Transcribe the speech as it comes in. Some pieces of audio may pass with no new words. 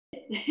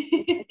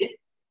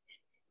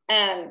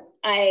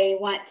I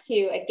want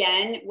to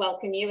again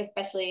welcome you,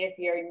 especially if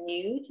you're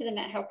new to the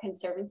Met Howe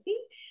Conservancy.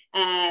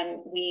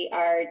 We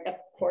are, of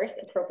course,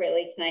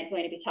 appropriately tonight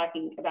going to be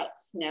talking about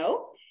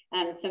snow,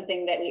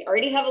 something that we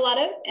already have a lot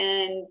of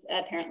and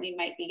apparently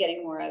might be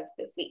getting more of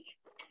this week.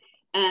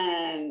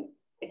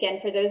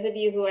 Again, for those of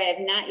you who I have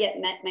not yet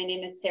met, my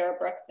name is Sarah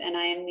Brooks, and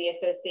I am the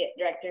Associate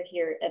Director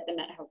here at the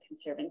Met Howe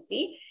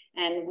Conservancy.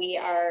 And we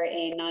are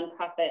a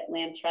nonprofit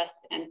land trust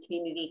and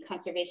community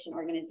conservation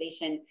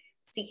organization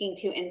seeking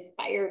to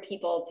inspire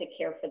people to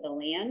care for the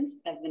land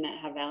of the Met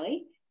Howe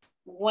Valley.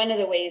 One of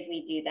the ways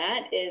we do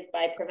that is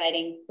by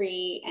providing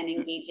free and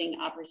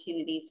engaging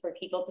opportunities for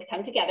people to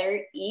come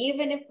together,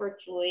 even if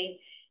virtually,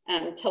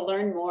 to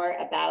learn more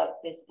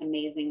about this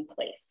amazing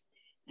place.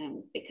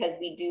 Because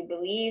we do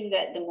believe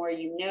that the more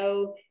you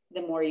know,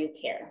 the more you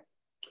care.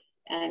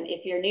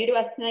 If you're new to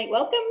us tonight,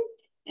 welcome,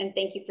 and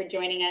thank you for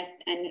joining us.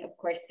 And of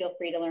course, feel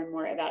free to learn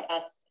more about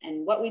us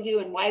and what we do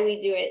and why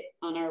we do it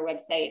on our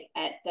website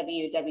at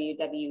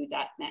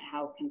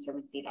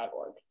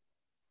www.methoweconservancy.org.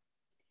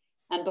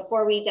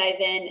 Before we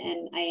dive in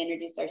and I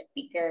introduce our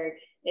speaker,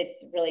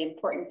 it's really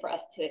important for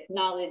us to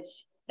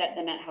acknowledge that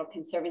the Met Howe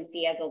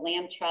Conservancy, as a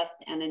land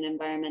trust and an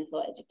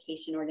environmental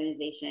education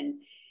organization,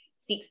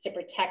 seeks to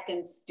protect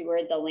and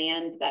steward the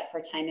land that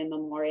for time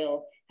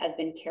immemorial has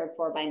been cared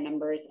for by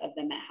members of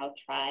the Met Howe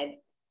tribe.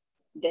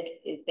 This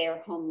is their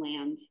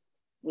homeland.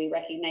 We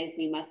recognize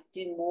we must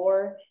do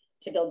more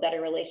to build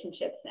better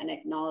relationships and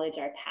acknowledge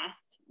our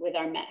past with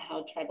our Met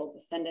Howe tribal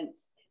descendants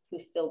who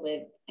still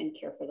live and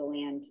care for the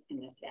land in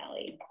this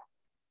valley.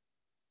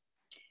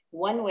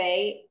 One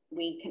way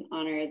we can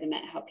honor the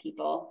Met Howe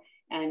people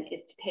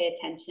is to pay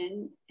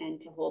attention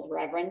and to hold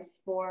reverence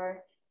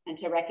for and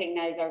to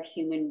recognize our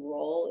human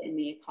role in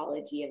the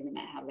ecology of the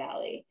Met Howe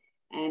Valley.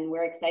 And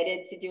we're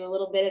excited to do a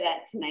little bit of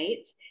that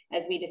tonight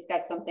as we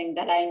discuss something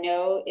that I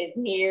know is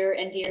near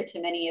and dear to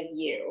many of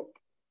you,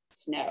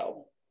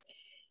 snow.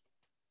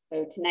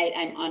 So tonight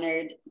I'm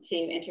honored to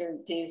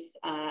introduce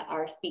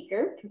our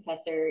speaker,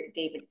 Professor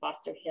David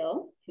Foster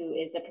Hill, who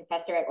is a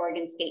professor at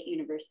Oregon State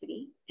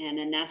University and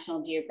a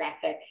National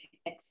Geographic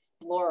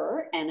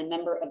explorer and a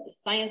member of the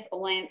Science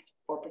Alliance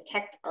for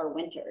Protect Our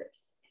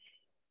Winters.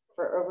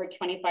 For over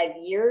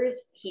 25 years,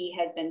 he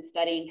has been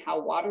studying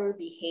how water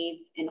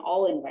behaves in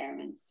all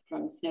environments,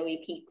 from snowy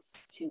peaks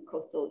to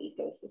coastal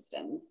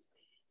ecosystems.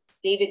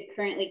 David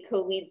currently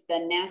co-leads the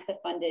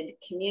NASA-funded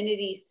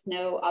Community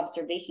Snow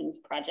Observations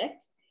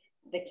Project.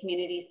 The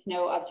Community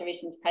Snow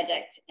Observations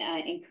Project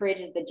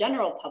encourages the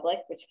general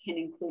public, which can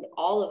include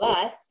all of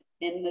us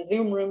in the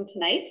Zoom room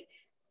tonight,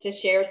 to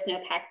share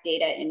snowpack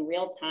data in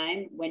real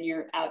time when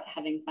you're out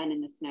having fun in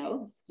the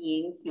snow,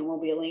 skiing,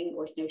 snowmobiling,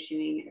 or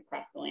snowshoeing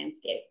across the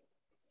landscape.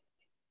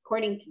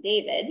 According to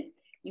David,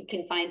 you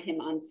can find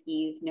him on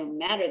skis no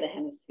matter the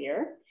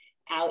hemisphere,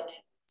 out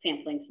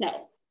sampling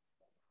snow.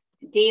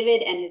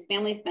 David and his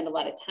family spend a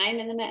lot of time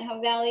in the Met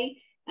Howe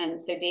Valley,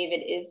 so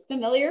David is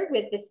familiar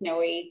with the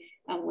snowy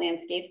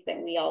landscapes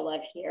that we all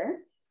love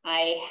here.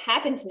 I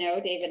happen to know,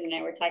 David and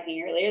I were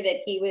talking earlier,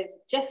 that he was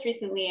just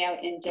recently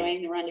out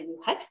enjoying the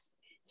rendezvous huts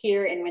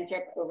here in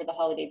Winthrop over the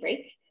holiday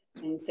break.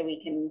 And so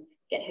we can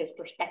get his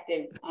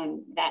perspectives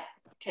on that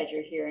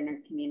treasure here in our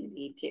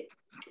community too.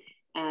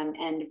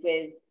 And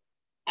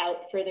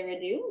without further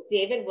ado,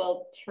 David,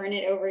 will turn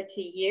it over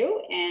to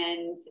you.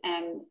 And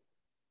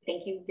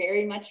thank you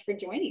very much for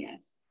joining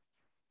us.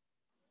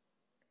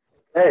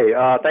 Hey,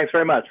 thanks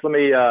very much. Let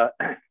me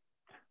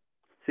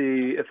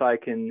see if I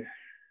can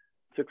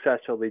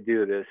successfully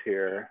do this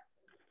here.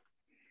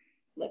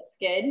 Looks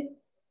good.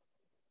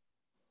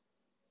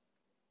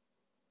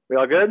 We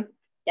all good?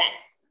 Yes.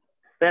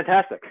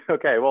 Fantastic.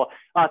 Okay, well,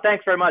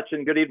 thanks very much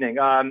and good evening.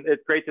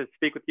 It's great to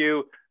speak with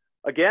you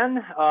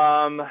again.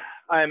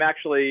 I'm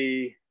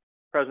actually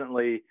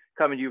presently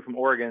coming to you from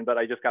Oregon, but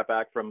I just got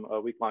back from a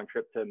week-long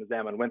trip to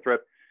Mazama and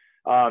Winthrop.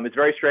 It's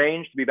very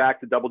strange to be back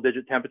to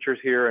double-digit temperatures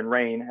here and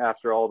rain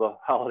after all the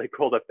holiday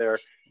cold up there.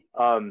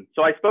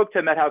 So I spoke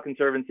to Met Howe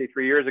Conservancy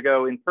 3 years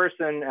ago in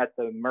person at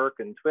the Merck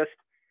and Twist.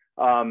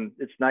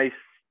 It's nice,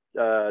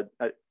 of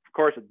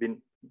course, it'd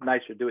been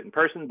nice to do it in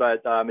person,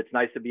 but it's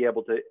nice to be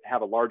able to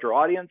have a larger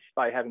audience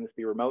by having this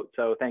be remote.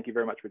 So thank you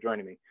very much for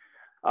joining me.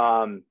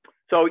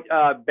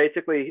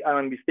 Basically, I'm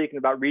going to be speaking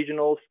about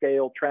regional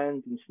scale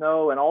trends in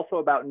snow and also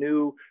about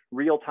new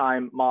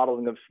real-time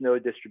modeling of snow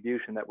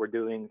distribution that we're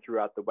doing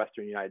throughout the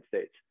Western United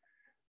States.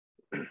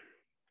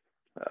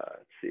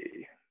 Let's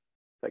see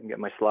if I can get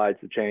my slides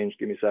to change.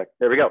 Give me a sec.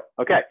 There we go.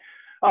 Okay.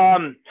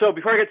 So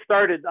before I get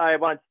started, I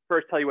want to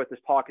first tell you what this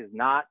talk is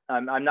not.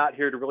 I'm not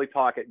here to really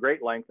talk at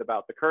great length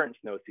about the current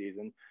snow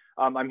season.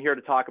 I'm here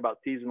to talk about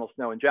seasonal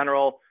snow in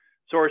general,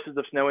 sources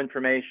of snow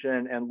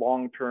information, and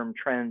long-term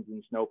trends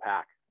in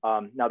snowpack.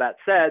 Now that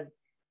said,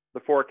 the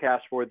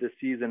forecast for this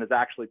season is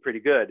actually pretty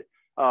good.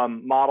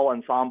 Model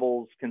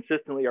ensembles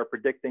consistently are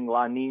predicting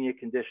La Nina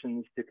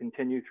conditions to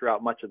continue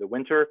throughout much of the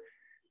winter.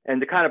 And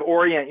to kind of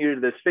orient you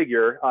to this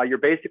figure, you're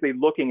basically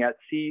looking at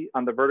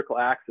on the vertical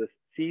axis,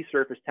 sea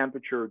surface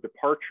temperature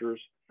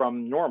departures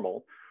from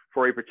normal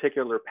for a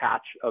particular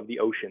patch of the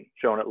ocean,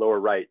 shown at lower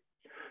right.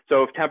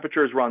 So if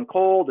temperatures run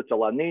cold, it's a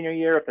La Nina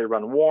year. If they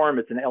run warm,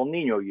 it's an El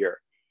Nino year.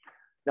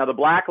 Now, the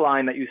black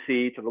line that you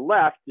see to the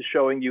left is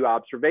showing you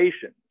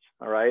observations,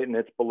 all right? And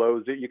it's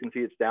below, you can see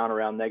it's down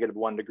around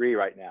 -1 degree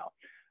right now.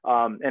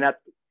 And at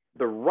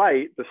the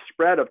right, the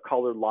spread of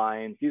colored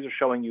lines, these are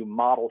showing you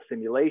model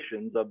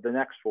simulations of the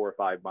next 4 or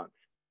 5 months.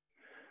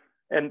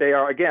 And they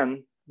are,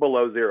 again,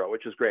 below 0,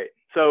 which is great.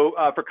 So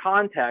for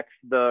context,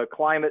 the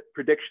Climate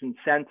Prediction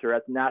Center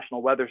at the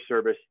National Weather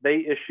Service,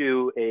 they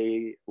issue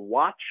a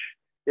watch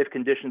if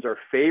conditions are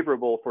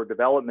favorable for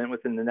development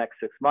within the next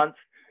 6 months.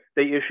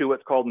 They issue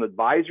what's called an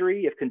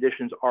advisory if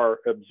conditions are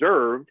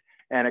observed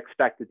and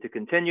expected to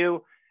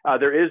continue.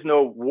 There is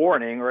no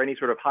warning or any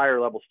sort of higher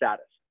level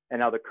status. And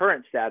now the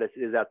current status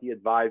is at the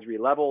advisory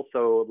level.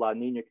 So La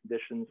Nina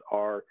conditions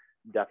are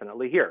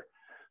definitely here.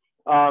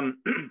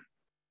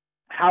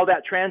 How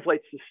that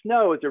translates to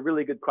snow is a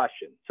really good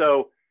question.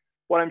 So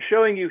what I'm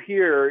showing you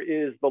here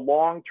is the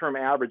long-term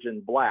average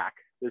in black.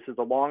 This is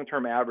the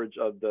long-term average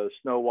of the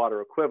snow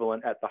water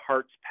equivalent at the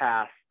Harts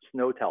Pass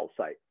snowtel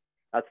site.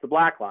 That's the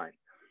black line.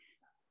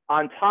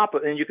 On top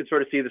of, and you can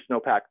sort of see the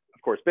snowpack,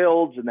 of course,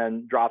 builds and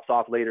then drops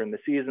off later in the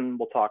season.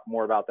 We'll talk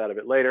more about that a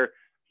bit later.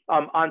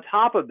 On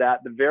top of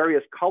that, the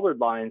various colored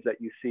lines that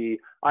you see,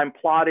 I'm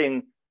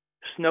plotting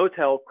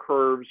snowtel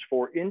curves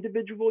for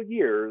individual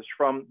years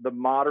from the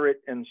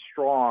moderate and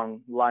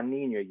strong La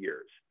Nina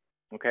years.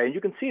 Okay, and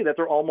you can see that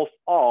they're almost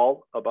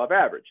all above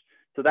average.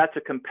 So that's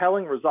a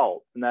compelling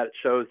result, and that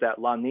shows that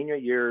La Nina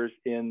years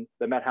in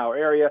the Met Howe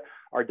area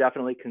are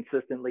definitely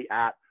consistently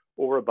at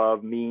or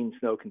above mean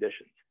snow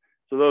conditions.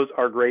 So those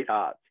are great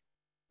odds.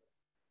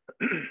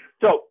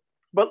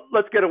 But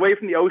let's get away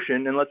from the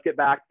ocean and let's get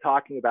back to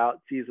talking about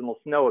seasonal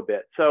snow a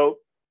bit. So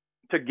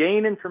to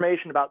gain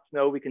information about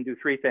snow, we can do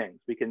 3 things.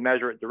 We can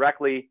measure it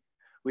directly,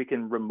 we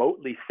can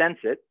remotely sense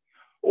it,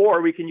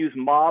 or we can use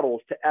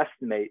models to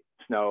estimate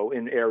snow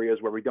in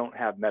areas where we don't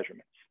have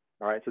measurements.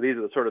 All right, so these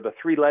are sort of the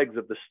 3 legs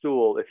of the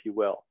stool, if you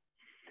will.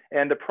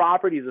 And the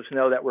properties of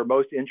snow that we're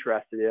most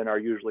interested in are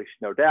usually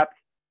snow depth,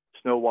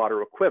 snow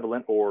water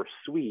equivalent, or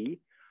SWE,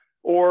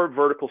 or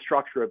vertical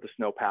structure of the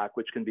snowpack,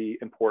 which can be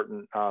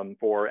important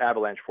for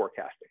avalanche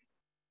forecasting.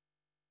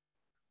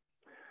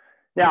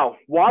 Now,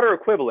 water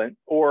equivalent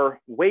or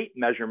weight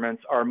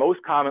measurements are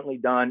most commonly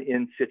done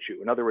in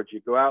situ. In other words, you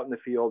go out in the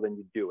field and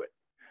you do it.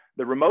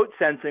 The remote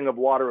sensing of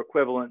water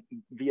equivalent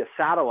via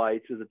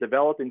satellites is a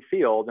developing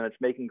field and it's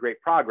making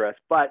great progress.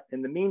 But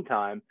in the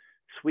meantime,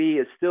 SWE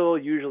is still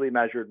usually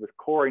measured with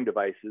coring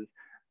devices,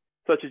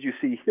 such as you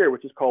see here,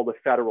 which is called a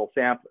federal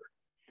sampler.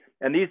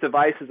 And these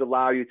devices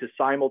allow you to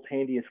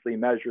simultaneously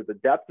measure the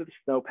depth of the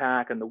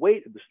snowpack and the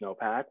weight of the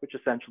snowpack, which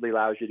essentially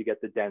allows you to get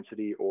the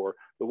density or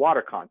the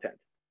water content.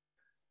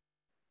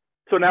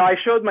 So now I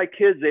showed my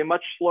kids a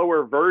much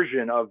slower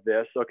version of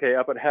this, okay,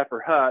 up at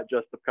Heifer Hut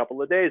just a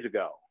couple of days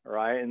ago, all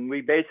right? And we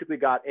basically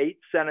got 8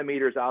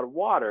 centimeters out of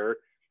water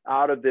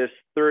out of this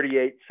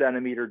 38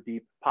 centimeter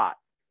deep pot.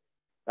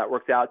 That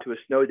worked out to a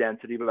snow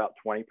density of about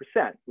 20%,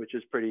 which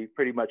is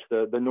pretty much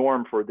the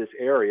norm for this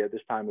area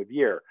this time of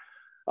year.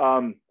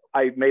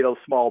 I made a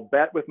small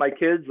bet with my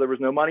kids. There was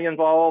no money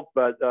involved,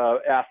 but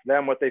asked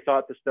them what they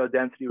thought the snow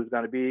density was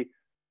going to be.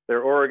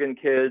 They're Oregon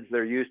kids.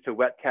 They're used to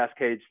wet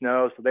cascade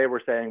snow. So they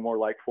were saying more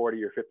like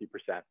 40 or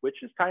 50%,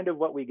 which is kind of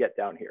what we get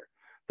down here.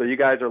 So you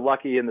guys are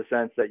lucky in the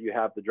sense that you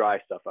have the dry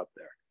stuff up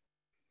there.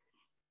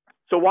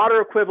 So water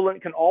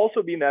equivalent can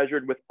also be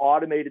measured with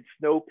automated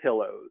snow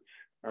pillows.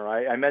 All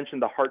right, I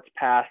mentioned the Harts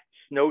Pass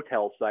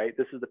snowtel site.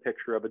 This is a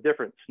picture of a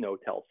different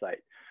snowtel site.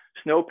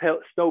 Snow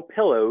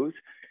pillows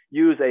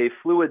use a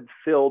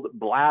fluid-filled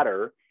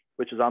bladder,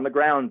 which is on the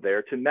ground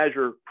there, to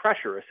measure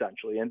pressure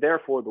essentially, and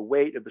therefore the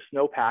weight of the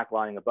snowpack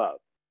lying above.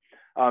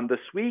 The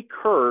SWE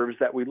curves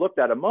that we looked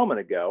at a moment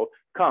ago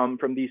come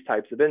from these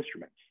types of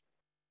instruments.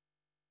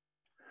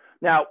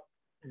 Now,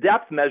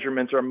 depth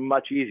measurements are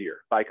much easier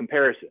by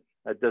comparison.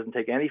 It doesn't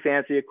take any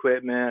fancy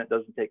equipment, it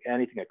doesn't take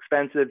anything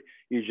expensive.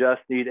 You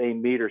just need a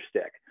meter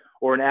stick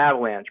or an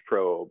avalanche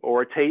probe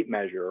or a tape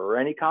measure or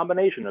any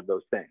combination of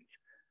those things.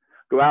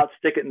 Go out,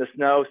 stick it in the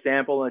snow,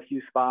 sample in a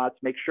few spots,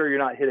 make sure you're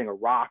not hitting a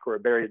rock or a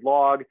buried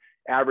log,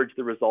 average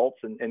the results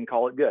and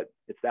call it good.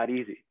 It's that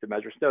easy to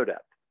measure snow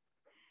depth.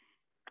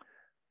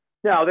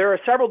 Now, there are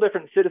several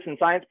different citizen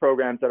science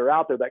programs that are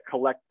out there that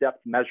collect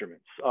depth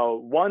measurements.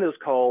 One is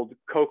called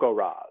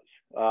COCORAS,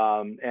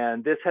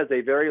 and this has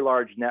a very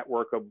large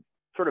network of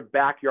sort of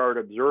backyard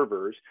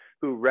observers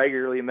who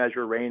regularly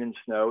measure rain and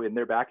snow in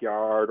their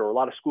backyard, or a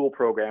lot of school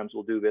programs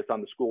will do this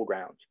on the school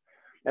grounds.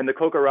 And the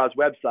COCORAS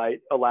website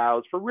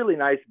allows for really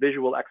nice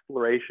visual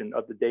exploration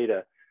of the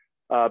data,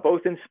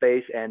 both in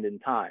space and in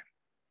time.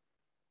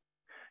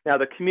 Now,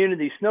 the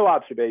Community Snow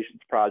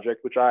Observations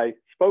Project, which I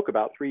spoke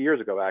about 3 years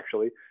ago,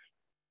 actually,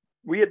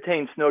 we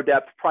obtained snow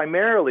depth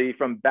primarily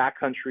from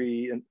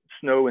backcountry and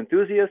snow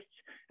enthusiasts,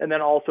 and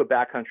then also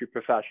backcountry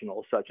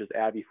professionals, such as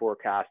AVI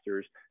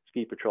forecasters,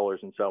 ski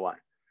patrollers, and so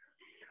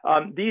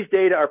on. These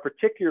data are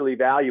particularly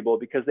valuable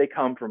because they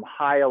come from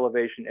high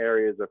elevation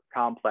areas of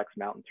complex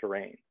mountain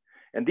terrain.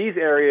 And these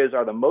areas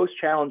are the most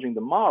challenging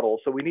to model,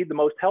 so we need the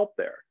most help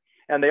there.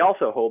 And they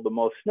also hold the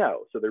most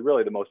snow, so they're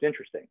really the most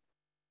interesting.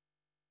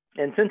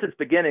 And since its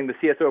beginning, the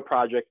CSO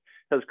project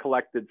has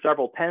collected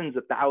several tens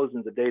of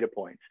thousands of data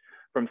points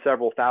from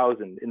several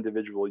thousand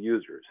individual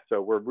users.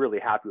 So we're really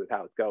happy with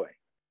how it's going.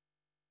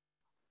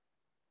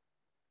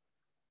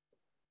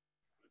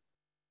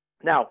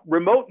 Now,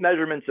 remote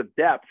measurements of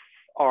depth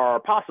are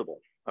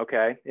possible,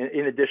 okay,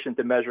 in addition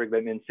to measuring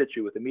them in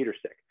situ with a meter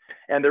stick.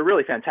 And they're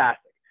really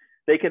fantastic.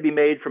 They can be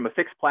made from a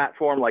fixed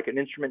platform like an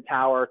instrument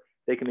tower.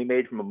 They can be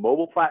made from a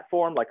mobile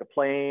platform like a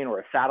plane or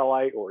a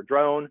satellite or a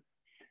drone.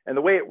 And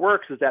the way it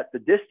works is that the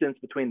distance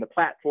between the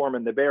platform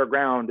and the bare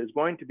ground is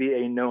going to be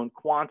a known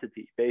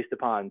quantity based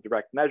upon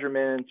direct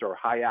measurements or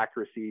high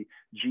accuracy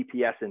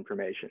GPS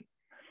information.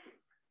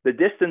 The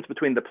distance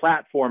between the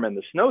platform and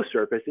the snow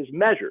surface is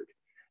measured.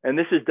 And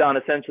this is done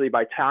essentially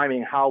by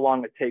timing how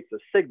long it takes a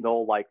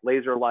signal like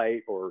laser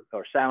light or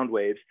sound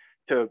waves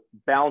to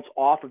bounce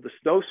off of the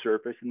snow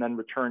surface and then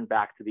return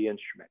back to the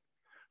instrument.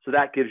 So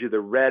that gives you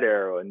the red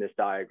arrow in this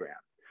diagram.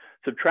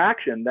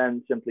 Subtraction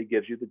then simply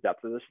gives you the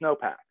depth of the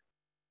snowpack.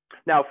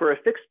 Now, for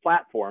a fixed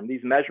platform,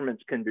 these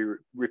measurements can be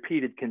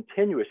repeated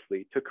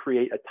continuously to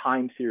create a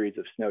time series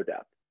of snow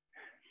depth.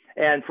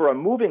 And for a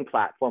moving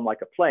platform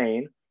like a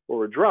plane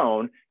or a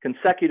drone,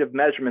 consecutive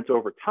measurements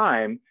over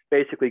time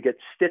basically get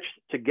stitched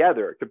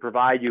together to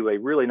provide you a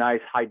really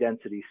nice high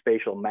density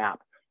spatial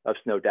map of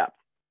snow depth.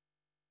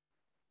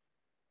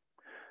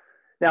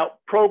 Now,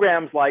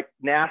 programs like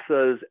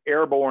NASA's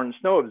Airborne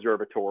Snow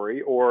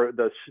Observatory or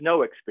the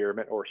SNOW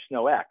experiment or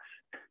SNOW-X,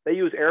 they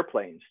use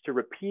airplanes to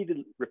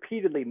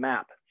repeatedly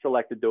map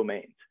selected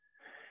domains.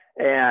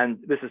 And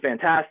this is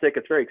fantastic.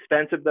 It's very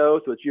expensive though,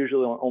 so it's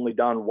usually only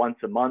done once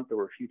a month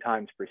or a few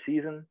times per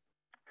season.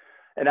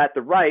 And at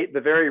the right,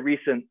 the very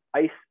recent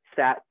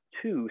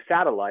ICESat-2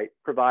 satellite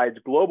provides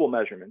global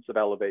measurements of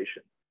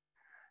elevation.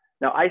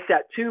 Now,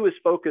 ICESat-2 is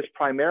focused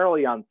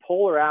primarily on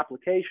polar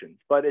applications,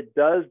 but it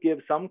does give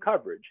some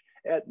coverage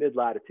at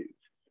mid-latitudes.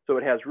 So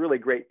it has really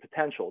great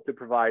potential to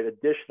provide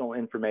additional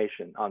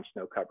information on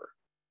snow cover.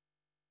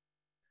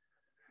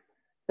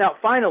 Now,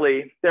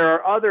 finally, there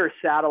are other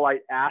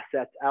satellite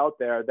assets out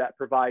there that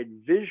provide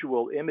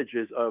visual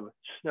images of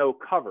snow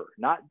cover,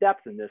 not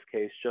depth in this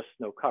case, just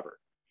snow cover.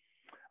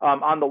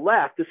 On the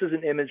left, this is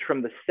an image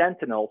from the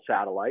Sentinel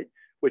satellite,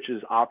 which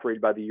is operated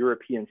by the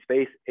European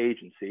Space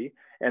Agency.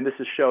 And this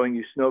is showing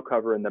you snow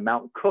cover in the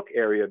Mount Cook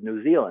area of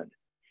New Zealand.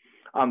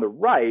 On the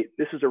right,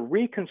 this is a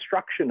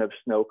reconstruction of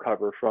snow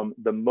cover from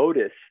the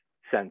MODIS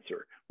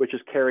sensor, which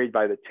is carried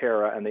by the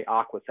Terra and the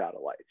Aqua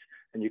satellites.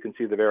 And you can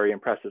see the very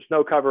impressive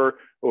snow cover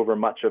over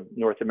much of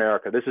North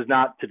America. This is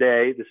not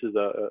today, this is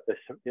a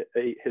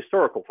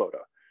historical photo.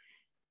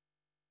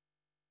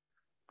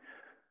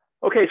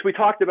 Okay, so we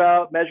talked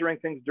about measuring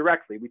things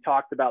directly. We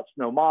talked about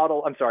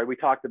we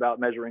talked about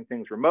measuring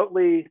things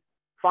remotely.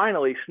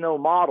 Finally, snow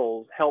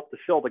models help to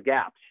fill the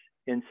gaps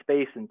in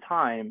space and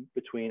time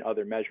between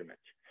other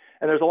measurements.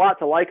 And there's a lot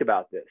to like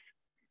about this.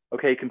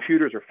 Okay,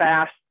 computers are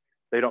fast.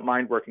 They don't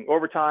mind working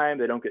overtime.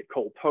 They don't get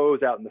cold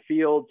toes out in the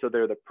field, so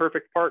they're the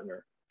perfect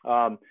partner.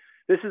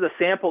 This is a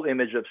sample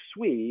image of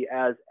SWE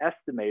as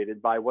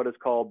estimated by what is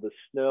called the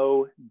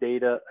Snow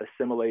Data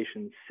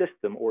Assimilation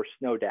System, or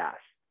SNODAS.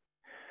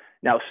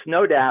 Now,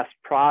 SNODAS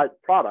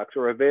products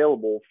are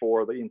available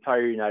for the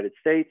entire United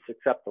States,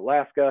 except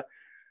Alaska,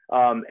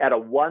 at a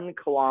 1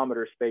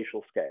 kilometer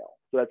spatial scale.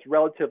 So that's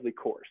relatively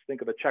coarse.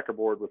 Think of a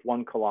checkerboard with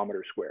 1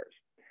 kilometer squares,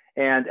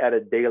 and at a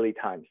daily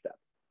time step.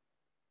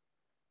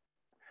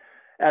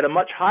 At a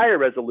much higher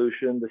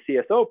resolution, the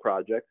CSO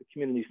project, the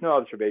Community Snow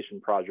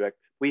Observation Project,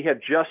 we have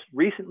just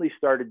recently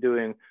started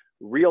doing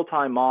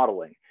real-time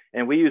modeling.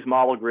 And we use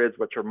model grids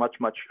which are much,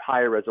 much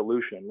higher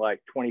resolution,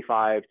 like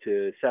 25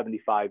 to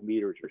 75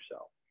 meters or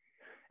so.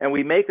 And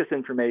we make this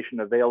information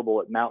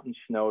available at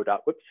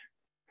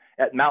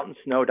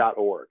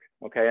mountainsnow.org,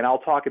 okay? And I'll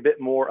talk a bit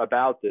more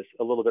about this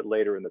a little bit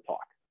later in the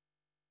talk.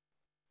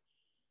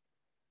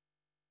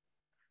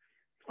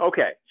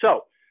 Okay,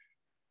 so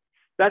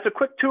that's a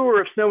quick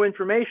tour of snow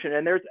information,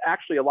 and there's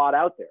actually a lot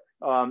out there.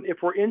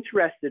 If we're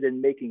interested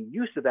in making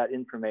use of that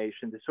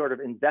information to sort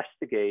of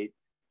investigate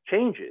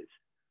changes,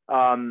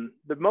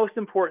 the most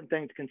important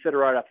thing to consider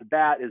right off the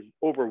bat is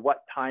over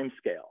what time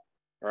scale,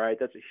 all right?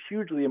 That's a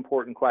hugely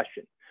important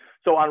question.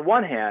 So on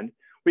one hand,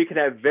 we can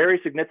have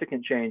very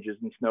significant changes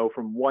in snow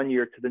from one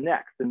year to the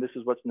next, and this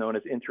is what's known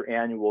as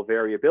interannual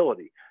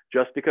variability.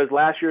 Just because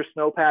last year's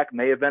snowpack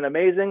may have been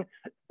amazing,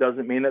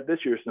 doesn't mean that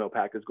this year's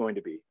snowpack is going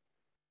to be,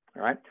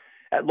 all right?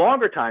 At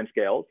longer time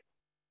scales,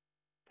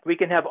 we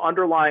can have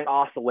underlying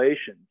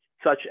oscillations,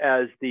 such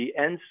as the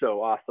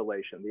ENSO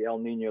oscillation, the El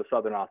Nino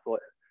Southern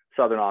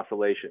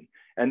Oscillation.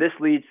 And this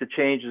leads to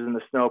changes in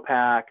the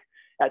snowpack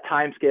at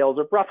time scales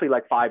of roughly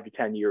like 5 to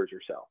 10 years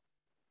or so.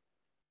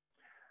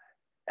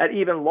 At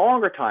even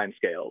longer time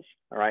scales,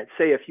 all right,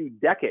 say a few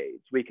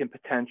decades, we can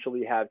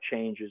potentially have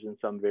changes in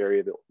some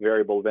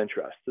variable of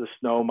interest. The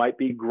snow might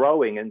be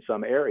growing in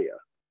some area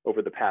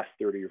over the past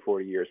 30 or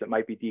 40 years. It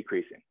might be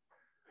decreasing.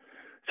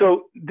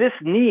 So this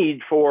need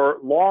for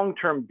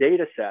long-term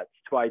data sets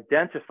to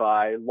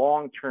identify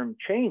long-term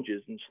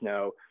changes in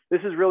snow,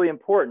 this is really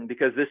important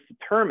because this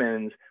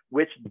determines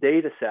which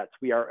data sets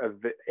we are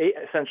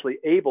essentially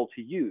able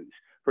to use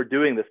for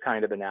doing this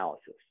kind of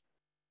analysis.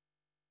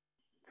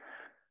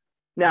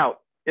 Now,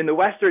 in the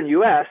Western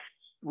US,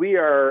 we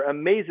are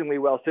amazingly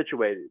well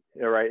situated,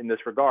 right, in this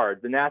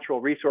regard. The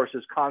Natural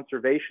Resources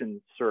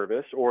Conservation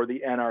Service, or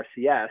the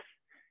NRCS,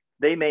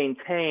 they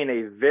maintain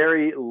a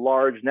very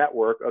large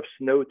network of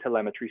snow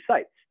telemetry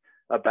sites,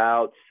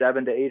 about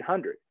 700 to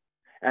 800.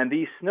 And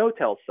these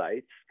SNOTEL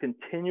sites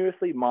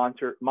continuously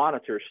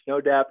monitor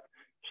snow depth,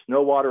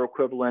 snow water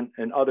equivalent,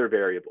 and other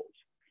variables.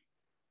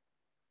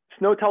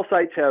 SNOTEL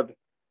sites have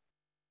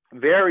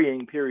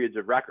varying periods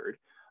of record,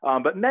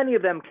 but many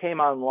of them came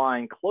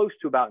online close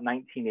to about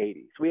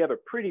 1980. So we have a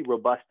pretty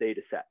robust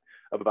data set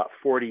of about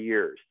 40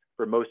 years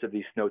for most of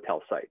these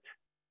SNOTEL sites.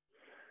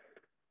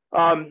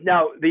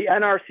 Now, the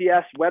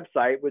NRCS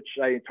website, which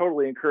I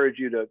totally encourage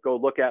you to go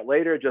look at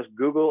later, just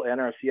Google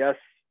NRCS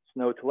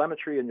snow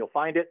telemetry and you'll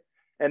find it.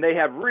 And they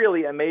have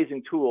really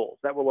amazing tools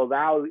that will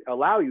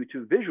allow you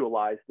to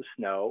visualize the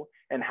snow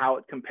and how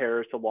it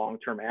compares to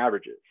long-term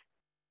averages.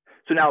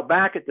 So now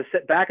back at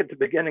the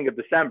beginning of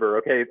December,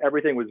 okay,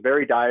 everything was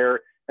very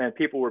dire and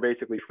people were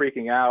basically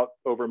freaking out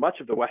over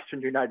much of the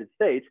Western United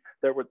States.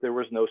 There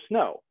was no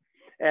snow.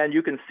 And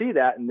you can see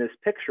that in this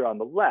picture on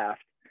the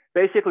left.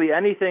 Basically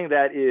anything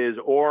that is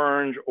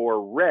orange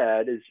or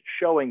red is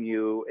showing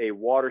you a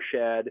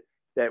watershed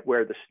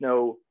where the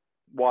snow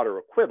water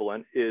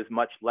equivalent is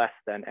much less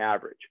than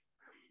average,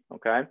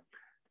 okay?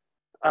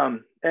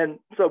 And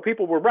so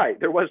people were right.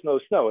 There was no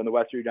snow in the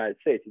Western United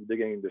States at the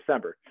beginning of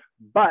December,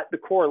 but the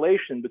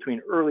correlation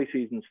between early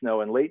season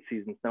snow and late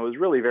season snow is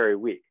really very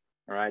weak,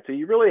 all right? So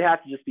you really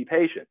have to just be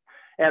patient.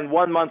 And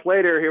 1 month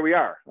later, here we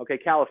are. Okay,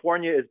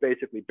 California is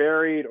basically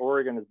buried.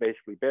 Oregon is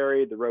basically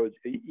buried. The roads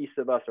east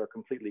of us are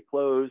completely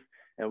closed,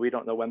 and we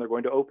don't know when they're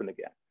going to open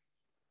again.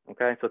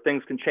 Okay, so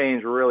things can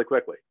change really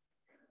quickly.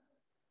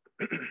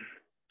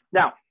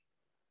 Now,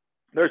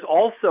 there's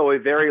also a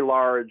very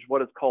large,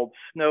 what is called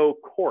snow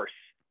course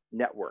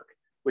network,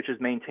 which is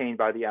maintained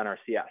by the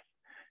NRCS.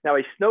 Now,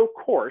 a snow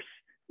course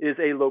is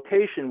a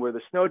location where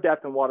the snow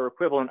depth and water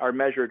equivalent are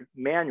measured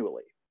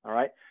manually, all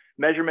right?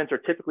 Measurements are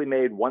typically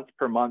made once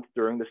per month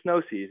during the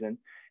snow season.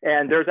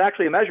 And there's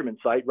actually a measurement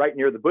site right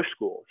near the Bush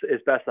schools, as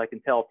best I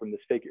can tell from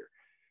this figure,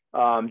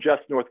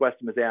 just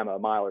northwest of Mazama, a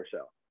mile or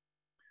so.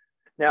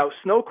 Now,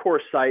 snow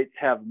course sites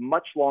have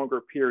much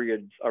longer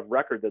periods of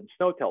record than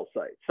SNOTEL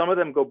sites. Some of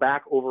them go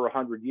back over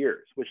 100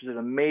 years, which is an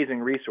amazing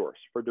resource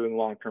for doing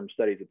long-term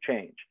studies of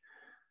change.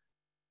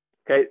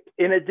 Okay,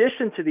 in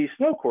addition to these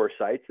snow course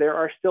sites, there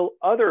are still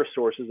other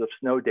sources of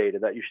snow data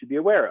that you should be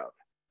aware of.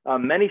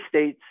 Many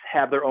states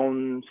have their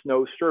own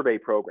snow survey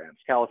programs.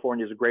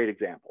 California is a great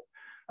example.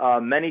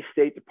 Many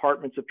state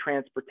departments of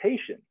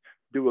transportation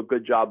do a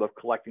good job of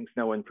collecting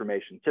snow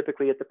information,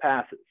 typically at the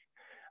passes.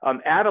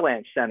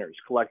 Avalanche centers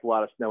collect a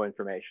lot of snow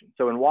information.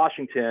 So in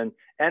Washington,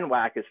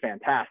 NWAC is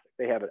fantastic.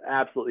 They have an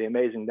absolutely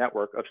amazing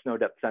network of snow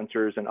depth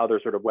sensors and other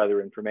sort of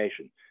weather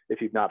information,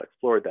 if you've not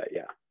explored that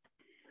yet.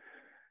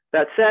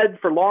 That said,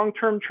 for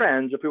long-term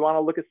trends, if we want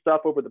to look at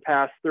stuff over the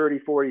past 30,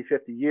 40,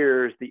 50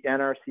 years, the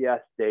NRCS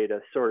data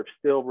sort of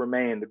still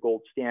remain the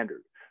gold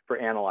standard for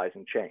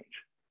analyzing change.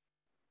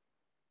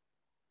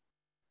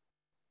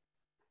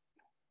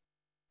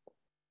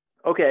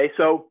 Okay,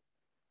 so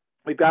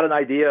we've got an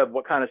idea of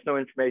what kind of snow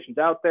information is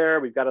out there.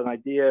 We've got an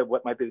idea of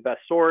what might be the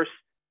best source.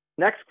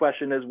 Next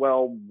question is,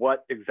 well,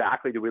 what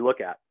exactly do we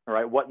look at? All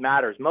right, what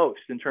matters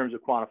most in terms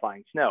of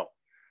quantifying snow?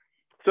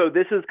 So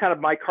this is kind of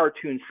my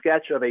cartoon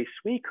sketch of a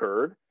SWE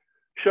curve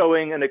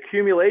showing an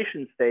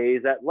accumulation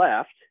phase at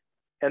left,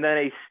 and then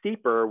a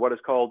steeper, what is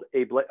called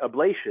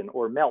ablation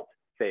or melt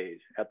phase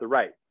at the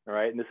right, all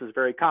right? And this is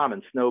very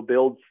common. Snow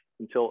builds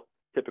until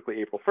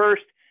typically April 1st,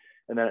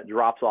 and then it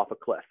drops off a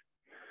cliff.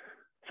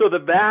 So the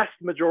vast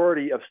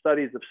majority of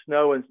studies of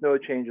snow and snow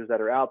changes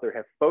that are out there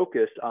have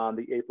focused on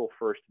the April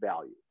 1st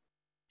value.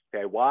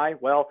 Okay, why?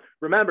 Well,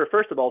 remember,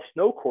 first of all,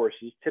 snow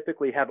courses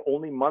typically have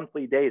only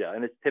monthly data,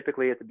 and it's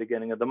typically at the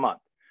beginning of the month.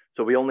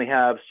 So we only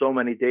have so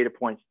many data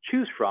points to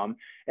choose from,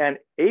 and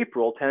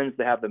April tends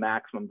to have the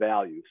maximum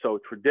value. So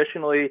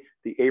traditionally,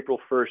 the April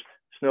 1st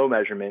snow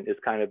measurement is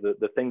kind of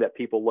the thing that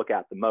people look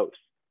at the most.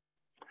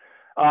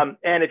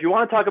 And if you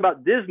want to talk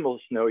about dismal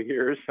snow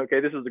years,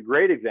 okay, this is a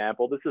great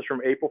example. This is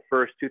from April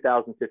 1st,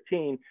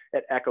 2015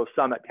 at Echo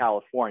Summit,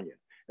 California.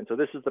 And so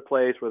this is the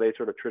place where they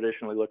sort of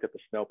traditionally look at the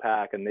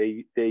snowpack, and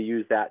they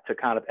use that to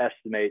kind of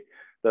estimate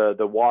the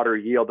water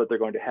yield that they're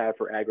going to have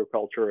for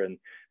agriculture and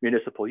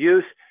municipal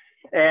use.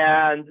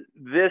 And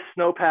this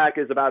snowpack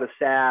is about as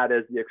sad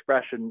as the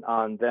expression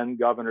on then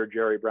Governor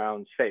Jerry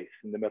Brown's face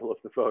in the middle of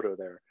the photo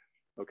there,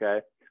 okay?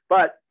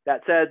 But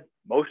that said,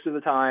 most of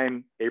the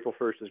time, April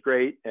 1st is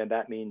great, and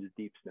that means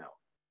deep snow.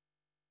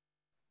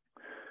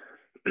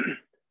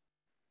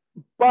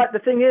 But the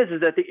thing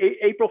is that the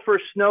April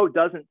 1st snow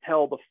doesn't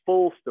tell the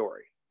full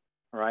story,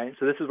 all right?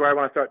 So this is where I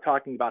want to start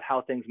talking about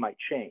how things might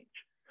change.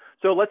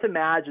 So let's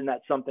imagine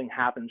that something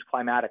happens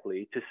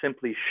climatically to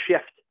simply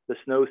shift the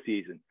snow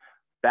season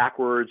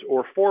backwards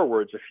or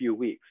forwards a few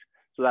weeks.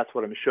 So that's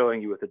what I'm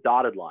showing you with the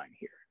dotted line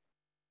here.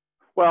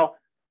 Well,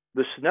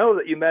 the snow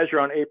that you measure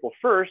on April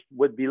 1st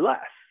would be less.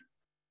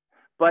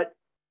 But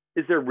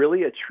is there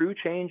really a true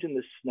change in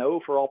the snow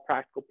for all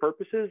practical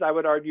purposes? I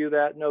would argue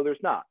that no, there's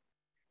not.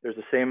 There's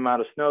the same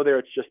amount of snow there,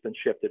 it's just been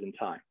shifted in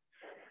time.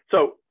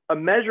 So a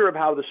measure of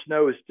how the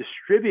snow is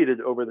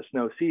distributed over the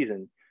snow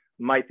season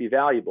might be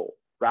valuable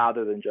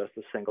rather than just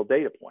a single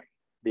data point,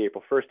 the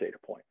April 1st data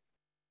point.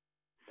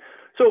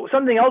 So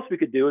something else we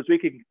could do is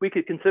we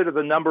could consider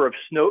the number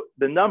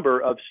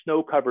of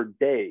snow-covered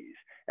days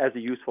as a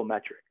useful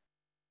metric.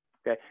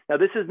 Okay. Now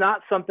this is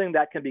not something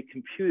that can be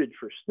computed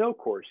for snow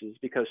courses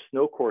because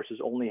snow courses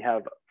only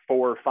have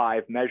 4 or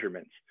 5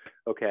 measurements,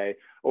 okay,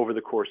 over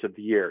the course of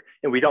the year,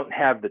 and we don't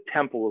have the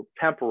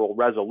temporal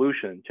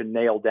resolution to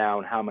nail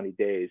down how many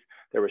days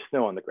there was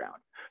snow on the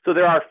ground. So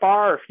there are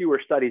far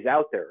fewer studies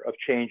out there of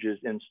changes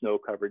in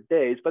snow-covered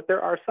days, but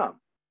there are some.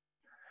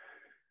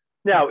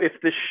 Now, if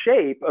the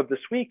shape of the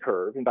SWE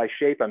curve, and by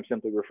shape I'm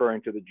simply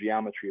referring to the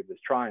geometry of this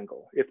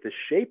triangle, if the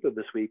shape of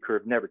the SWE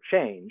curve never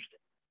changed,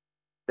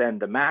 then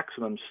the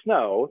maximum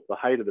snow, the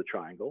height of the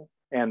triangle,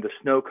 and the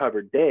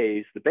snow-covered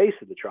days, the base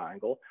of the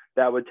triangle,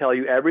 that would tell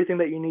you everything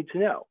that you need to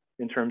know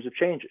in terms of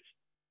changes.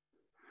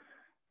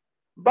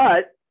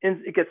 But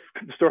the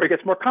story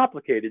gets more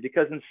complicated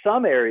because in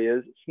some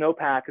areas,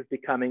 snowpack is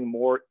becoming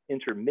more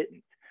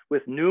intermittent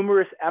with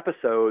numerous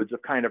episodes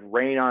of kind of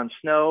rain on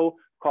snow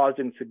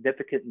causing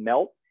significant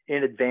melt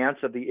in advance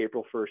of the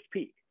April 1st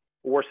peak,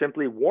 or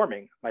simply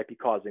warming might be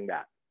causing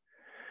that.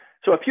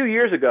 So a few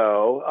years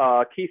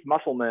ago, Keith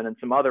Musselman and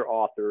some other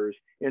authors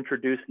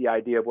introduced the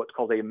idea of what's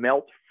called a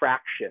melt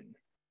fraction,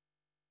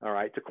 all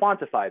right, to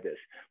quantify this.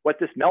 What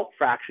this melt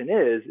fraction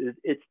is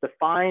it's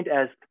defined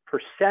as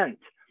percent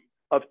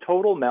of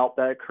total melt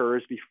that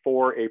occurs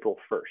before April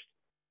 1st.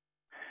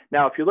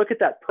 Now, if you look at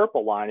that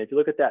purple line, if you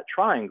look at that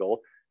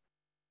triangle,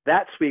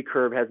 that SWE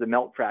curve has a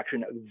melt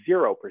fraction of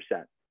 0%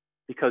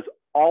 because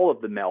all of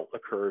the melt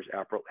occurs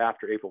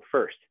after April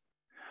 1st.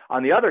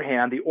 On the other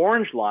hand, the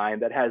orange line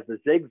that has the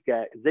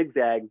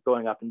zigzags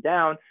going up and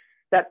down,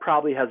 that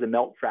probably has a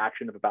melt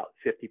fraction of about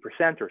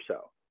 50% or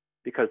so,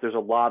 because there's a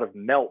lot of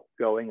melt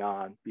going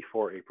on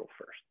before April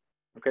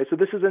 1st. Okay, so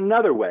this is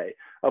another way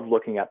of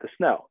looking at the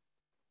snow.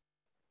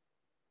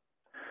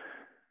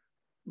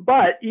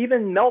 But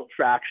even melt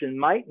fraction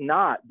might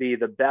not be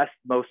the best,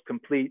 most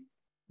complete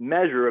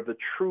measure of the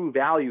true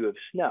value of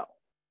snow.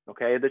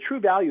 Okay, the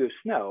true value of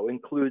snow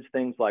includes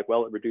things like,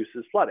 well, it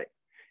reduces flooding.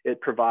 It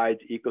provides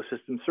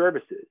ecosystem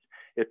services.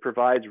 It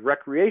provides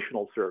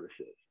recreational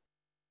services.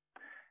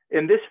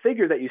 In this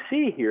figure that you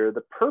see here,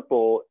 the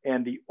purple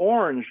and the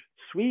orange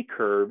SWE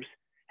curves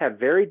have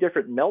very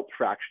different melt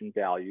fraction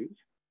values,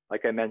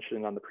 like I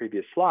mentioned on the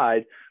previous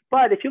slide.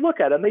 But if you look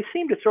at them, they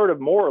seem to sort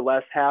of more or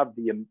less have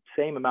the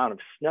same amount of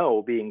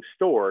snow being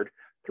stored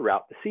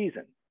throughout the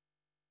season.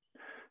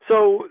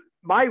 So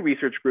my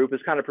research group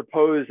has kind of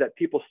proposed that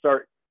people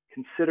start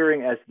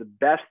considering as the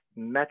best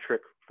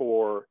metric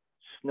for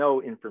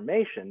snow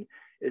information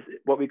is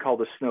what we call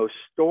the snow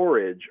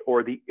storage,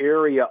 or the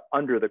area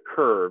under the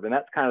curve. And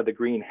that's kind of the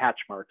green hatch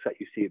marks that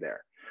you see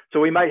there. So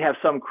we might have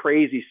some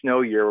crazy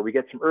snow year where we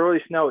get some early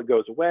snow, it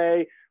goes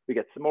away. We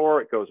get some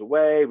more, it goes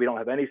away. We don't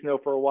have any snow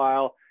for a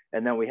while.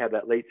 And then we have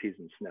that late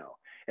season snow.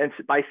 And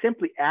by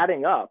simply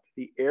adding up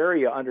the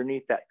area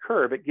underneath that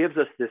curve, it gives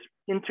us this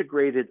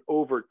integrated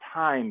over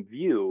time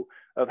view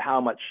of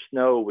how much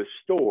snow was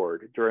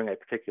stored during a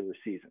particular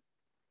season.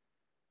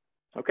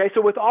 Okay,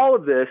 so with all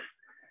of this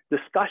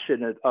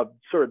discussion of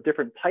sort of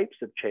different types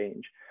of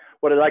change,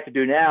 what I'd like to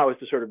do now is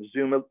to sort of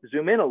zoom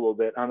in a little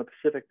bit on the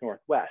Pacific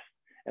Northwest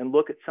and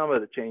look at some of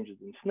the changes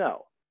in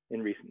snow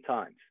in recent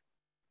times.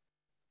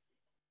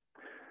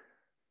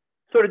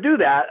 So to do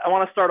that, I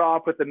want to start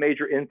off with the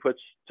major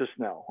inputs to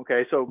snow.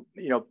 Okay, so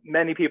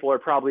many people are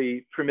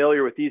probably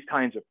familiar with these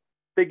kinds of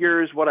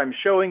figures. What I'm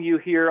showing you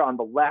here on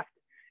the left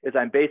is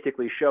I'm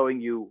basically showing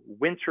you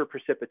winter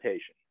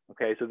precipitation.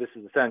 Okay, so this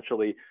is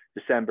essentially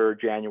December,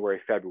 January,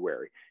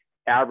 February,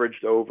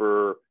 averaged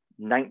over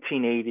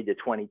 1980 to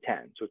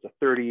 2010. So it's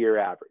a 30-year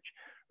average,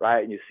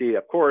 right? And you see,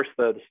 of course,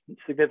 the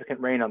significant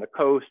rain on the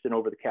coast and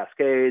over the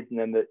Cascades, and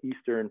then the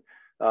eastern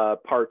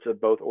parts of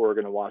both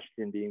Oregon and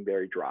Washington being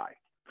very dry.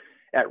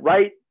 At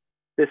right,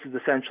 this is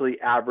essentially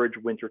average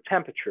winter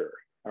temperature,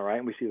 all right?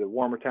 And we see the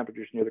warmer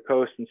temperatures near the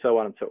coast and so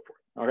on and so forth,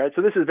 all right?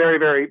 So this is very,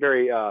 very,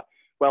 very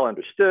well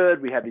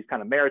understood. We have these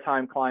kind of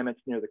maritime climates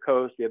near the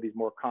coast. We have these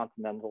more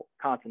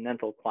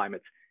continental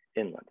climates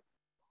inland.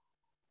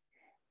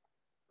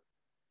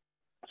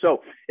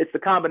 So it's the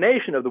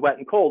combination of the wet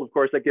and cold, of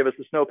course, that give us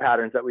the snow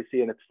patterns that we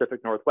see in the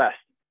Pacific Northwest.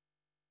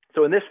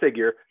 So in this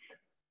figure,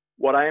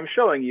 what I am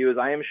showing you is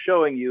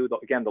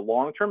again, the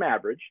long-term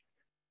average,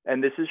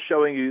 and this is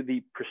showing you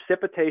the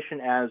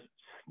precipitation as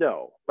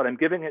snow, but I'm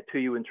giving it to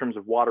you in terms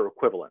of water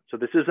equivalent. So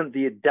this isn't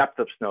the depth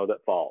of snow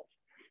that falls.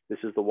 This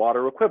is the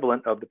water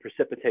equivalent of the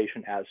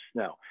precipitation as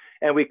snow.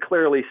 And we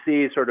clearly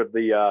see sort of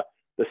the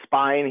the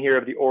spine here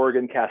of the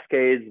Oregon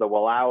Cascades, the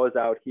Wallowas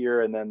out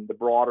here, and then the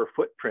broader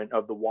footprint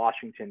of the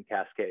Washington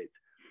Cascades.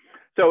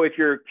 So if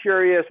you're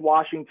curious,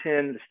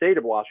 Washington, the state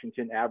of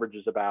Washington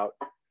averages about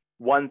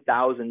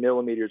 1,000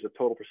 millimeters of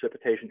total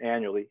precipitation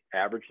annually,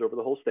 averaged over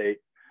the whole state,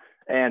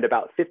 and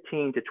about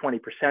 15 to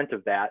 20%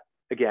 of that,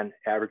 again,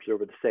 averaged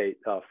over the state,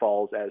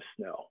 falls as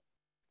snow.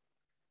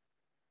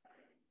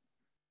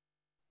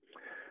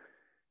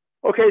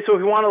 Okay, so if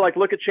we want to like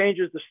look at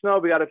changes to snow,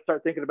 we got to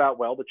start thinking about,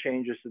 well, the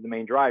changes to the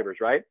main drivers,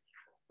 right?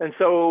 And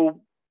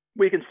so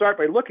we can start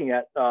by looking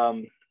at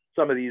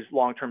some of these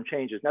long-term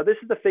changes. Now, this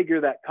is the figure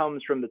that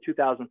comes from the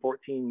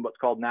 2014, what's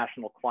called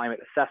National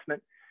Climate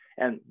Assessment.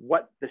 And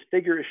what this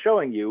figure is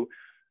showing you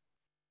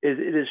is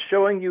it is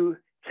showing you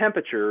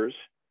temperatures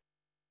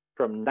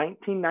from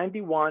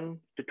 1991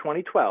 to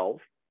 2012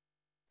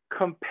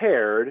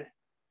 compared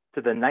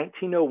to the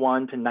 1901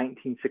 to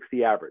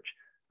 1960 average.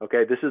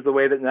 Okay, this is the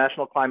way that the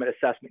National Climate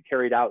Assessment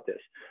carried out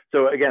this.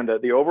 So again,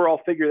 the overall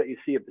figure that you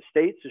see of the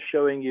states is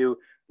showing you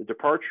the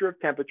departure of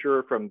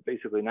temperature from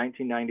basically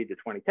 1990 to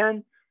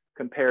 2010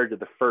 compared to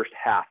the first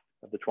half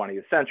of the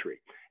 20th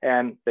century.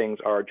 And things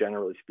are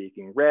generally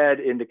speaking red,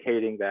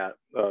 indicating that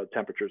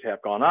temperatures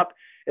have gone up.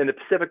 In the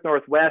Pacific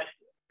Northwest,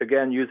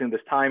 again, using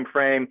this time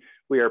frame,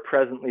 we are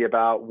presently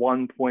about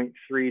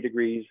 1.3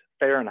 degrees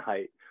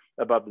Fahrenheit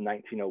above the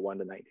 1901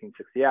 to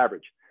 1960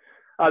 average.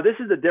 This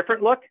is a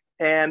different look,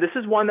 and this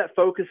is one that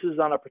focuses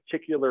on a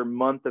particular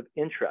month of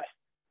interest.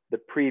 The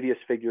previous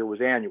figure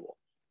was annual.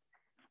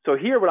 So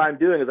here what I'm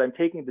doing is I'm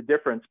taking the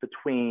difference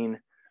between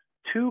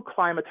two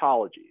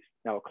climatologies.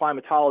 Now, a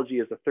climatology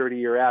is a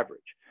 30-year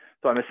average.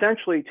 So I'm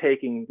essentially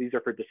taking, these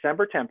are for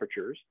December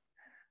temperatures.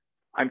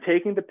 I'm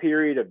taking the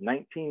period of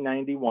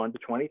 1991 to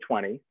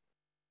 2020,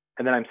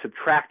 and then I'm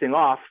subtracting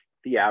off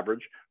the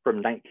average from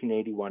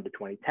 1981 to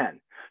 2010.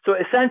 So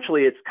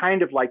essentially, it's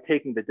kind of like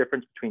taking the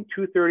difference between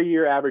two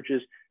 30-year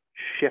averages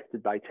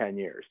shifted by 10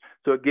 years.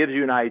 So it gives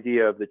you an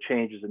idea of the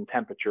changes in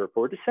temperature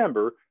for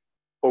December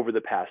over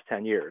the past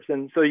 10 years.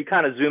 And so you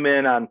kind of zoom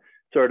in on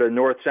sort of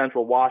north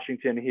central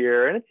Washington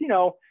here, and it's, you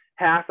know,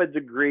 half a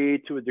degree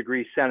to a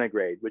degree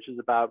centigrade, which is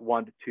about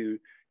 1 to 2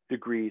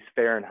 degrees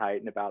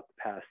Fahrenheit in about the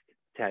past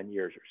 10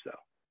 years or so.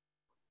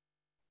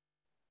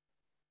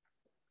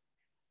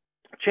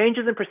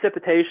 Changes in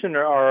precipitation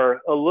are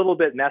a little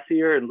bit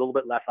messier and a little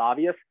bit less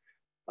obvious.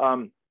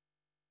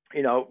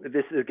 You know,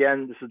 this is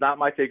not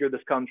my figure.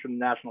 This comes from the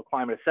National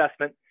Climate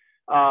Assessment.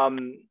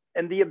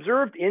 And the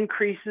observed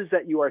increases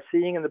that you are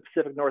seeing in the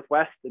Pacific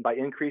Northwest, and by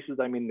increases,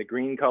 I mean the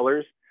green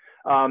colors,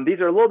 these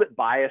are a little bit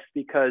biased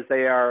because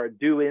they are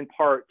due in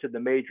part to the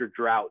major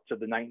droughts of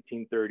the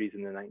 1930s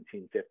and the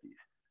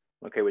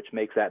 1950s, okay, which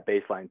makes that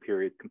baseline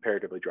period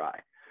comparatively dry.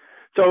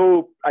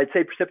 So I'd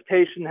say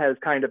precipitation has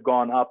kind of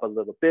gone up a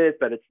little bit,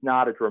 but it's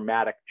not a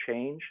dramatic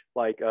change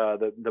like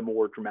the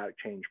more dramatic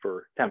change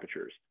for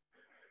temperatures.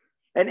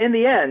 And in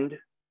the end,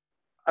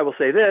 I will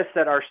say this,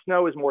 that our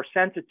snow is more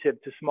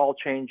sensitive to small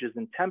changes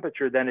in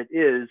temperature than it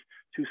is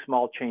to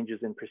small changes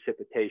in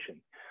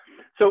precipitation.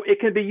 So it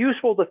can be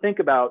useful to think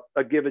about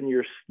a given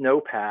year's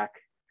snowpack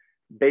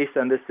based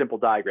on this simple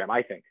diagram,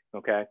 I think,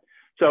 okay?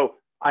 So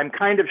I'm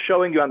kind of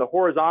showing you on the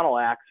horizontal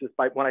axis,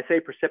 when I say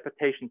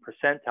precipitation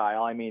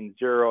percentile, I mean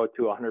 0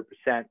 to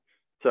 100%.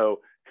 So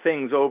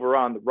things over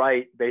on the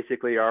right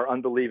basically are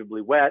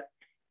unbelievably wet.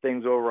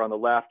 Things over on the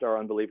left are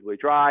unbelievably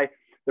dry.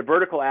 The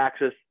vertical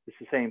axis is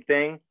the same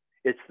thing.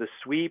 It's the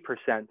SWE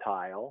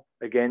percentile,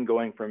 again,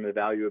 going from a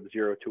value of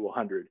 0 to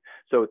 100.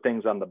 So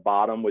things on the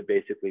bottom would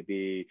basically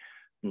be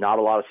not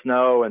a lot of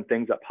snow, and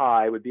things up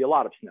high would be a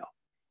lot of snow.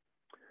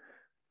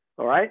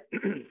 All right.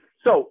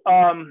 So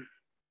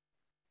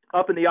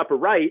up in the upper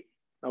right,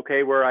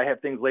 okay, where I have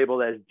things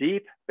labeled as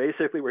deep,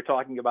 basically we're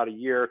talking about a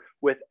year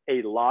with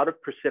a lot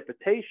of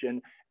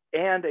precipitation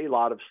and a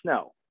lot of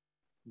snow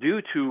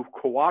due to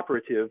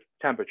cooperative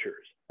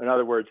temperatures. In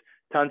other words,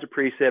 tons of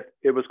precip,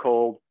 it was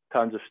cold,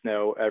 tons of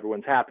snow,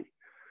 everyone's happy.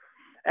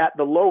 At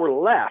the lower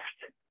left,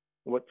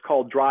 what's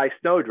called dry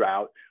snow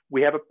drought,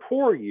 we have a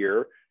poor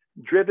year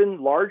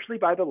driven largely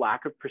by the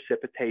lack of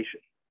precipitation.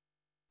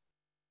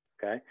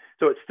 Okay,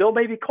 so it still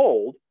may be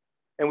cold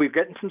and we've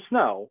gotten some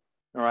snow,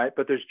 all right,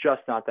 but there's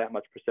just not that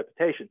much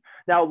precipitation.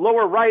 Now,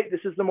 lower right,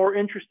 this is the more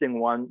interesting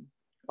one,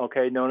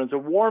 okay, known as a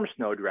warm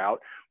snow drought,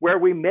 where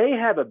we may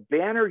have a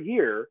banner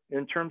year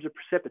in terms of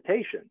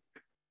precipitation,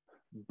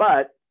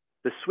 but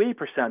the SWE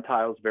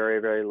percentile is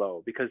very, very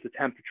low because the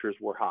temperatures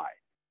were high.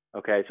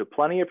 Okay, so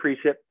plenty of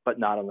precip, but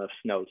not enough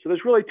snow. So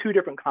there's really two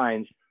different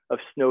kinds of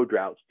snow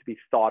droughts to be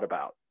thought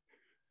about.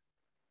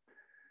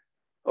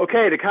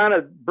 Okay, to kind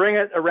of bring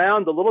it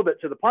around a little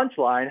bit to the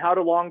punchline, how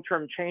do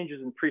long-term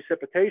changes in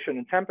precipitation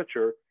and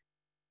temperature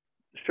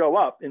show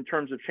up in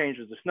terms of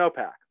changes to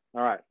snowpack?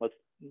 All right, let's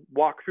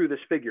walk through this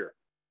figure.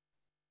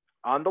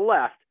 On the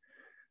left,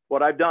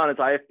 what I've done is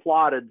I have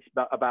plotted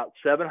about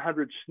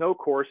 700 snow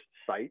course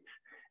sites,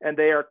 and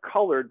they are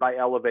colored by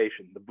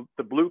elevation.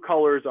 The blue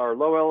colors are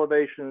low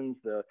elevations,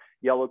 the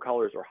yellow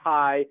colors are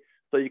high.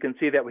 So you can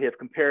see that we have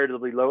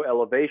comparatively low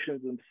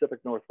elevations in the Pacific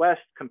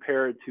Northwest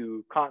compared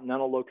to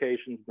continental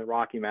locations in the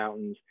Rocky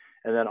Mountains,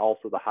 and then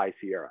also the High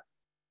Sierra.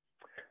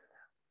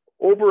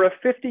 Over a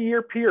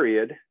 50-year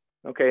period,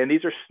 okay, and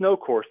these are snow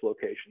course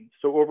locations.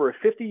 So over a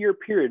 50-year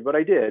period, what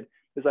I did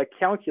is I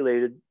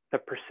calculated the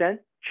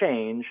percent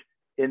change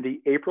in the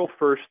April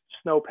 1st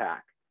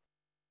snowpack.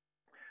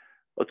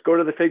 Let's go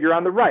to the figure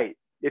on the right.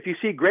 If you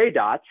see gray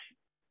dots,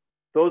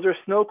 those are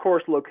snow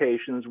course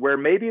locations where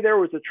maybe there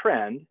was a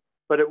trend,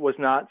 but it was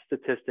not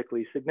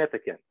statistically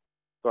significant.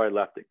 So I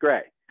left it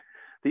gray.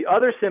 The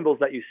other symbols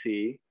that you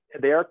see,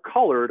 they are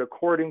colored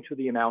according to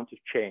the amount of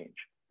change.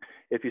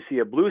 If you see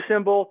a blue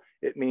symbol,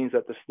 it means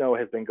that the snow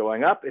has been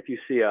going up. If you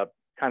see a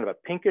kind of a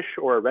pinkish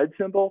or a red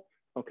symbol,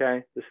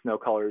 okay, the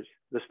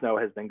snow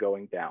has been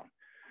going down.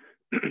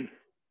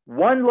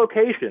 One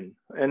location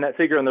in that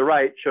figure on the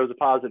right shows a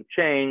positive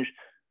change,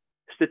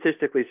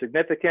 statistically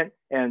significant,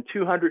 and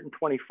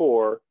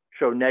 224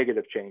 show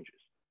negative changes.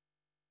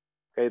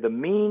 Okay, the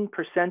mean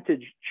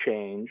percentage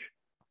change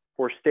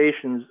for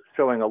stations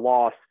showing a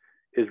loss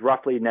is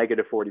roughly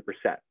negative 40%.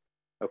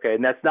 Okay,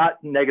 and that's not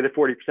negative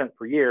 40%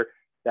 per year.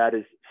 That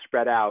is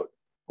spread out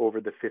over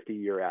the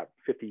 50-year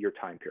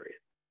time period.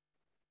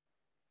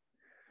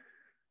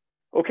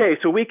 Okay,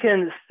 so we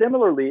can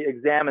similarly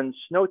examine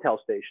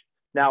snowtell stations.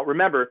 Now,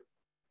 remember,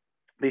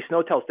 these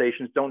snowtell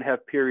stations don't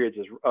have periods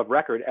of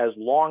record as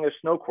long as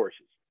snow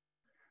courses.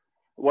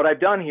 What I've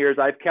done here is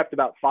I've kept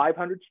about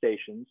 500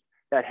 stations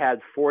that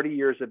had 40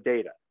 years of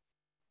data.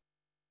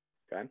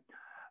 Okay,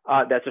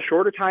 that's a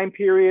shorter time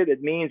period.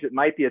 It means it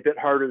might be a bit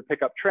harder to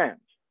pick up trends.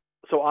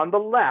 So on the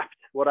left,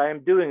 what I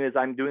am doing is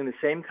I'm doing the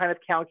same kind of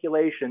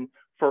calculation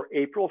for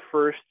April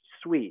 1st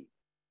SWE.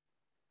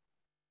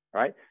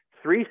 Right?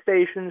 3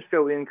 stations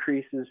show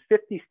increases,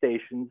 50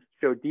 stations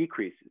show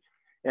decreases,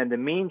 and the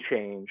mean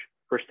change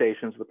for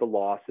stations with the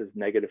loss is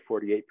negative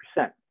 48%.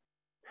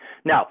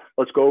 Now,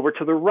 let's go over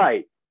to the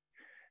right.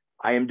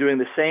 I am doing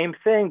the same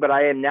thing, but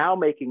I am now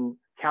making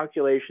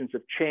calculations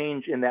of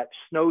change in that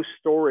snow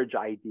storage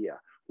idea,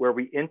 where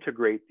we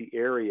integrate the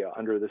area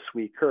under the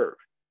SWE curve,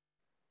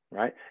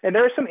 right? And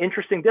there are some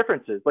interesting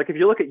differences. Like if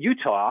you look at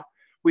Utah,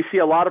 we see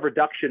a lot of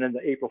reduction in the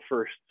April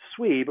 1st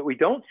SWE, but we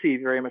don't see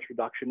very much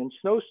reduction in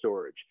snow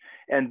storage.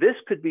 And this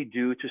could be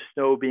due to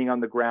snow being on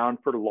the ground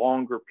for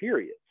longer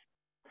periods.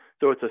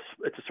 So it's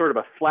a sort of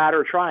a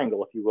flatter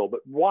triangle, if you will, but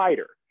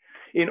wider.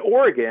 In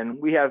Oregon,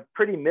 we have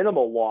pretty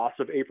minimal loss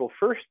of April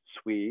 1st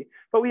SWE,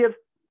 but we have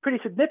pretty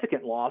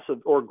significant loss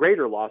of, or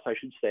greater loss, I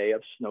should say,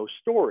 of snow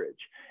storage.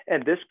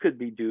 And this could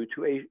be due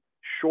to a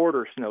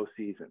shorter snow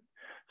season.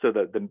 So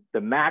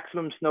the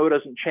maximum snow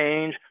doesn't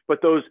change,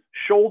 but those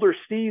shoulder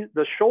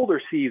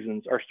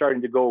seasons are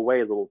starting to go away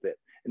a little bit,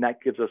 and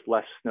that gives us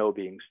less snow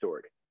being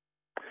stored.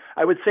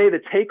 I would say the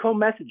take-home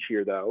message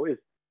here, though, is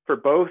for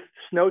both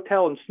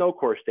snowtell and snow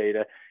course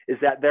data, is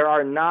that there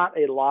are not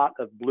a lot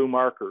of blue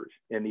markers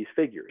in these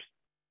figures.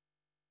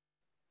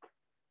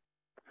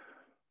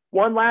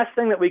 One last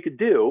thing that we could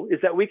do is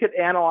that we could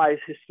analyze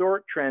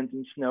historic trends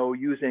in snow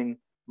using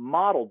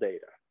model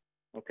data,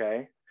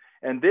 okay?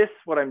 And this,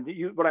 what I'm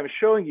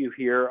showing you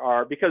here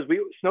are, because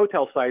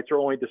snowtell sites are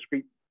only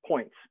discrete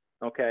points,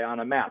 okay, on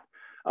a map.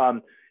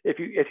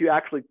 If you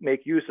actually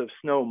make use of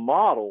snow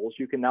models,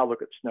 you can now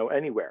look at snow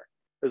anywhere,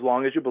 as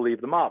long as you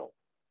believe the model.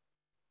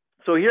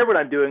 So here what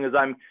I'm doing is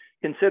I'm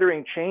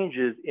considering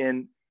changes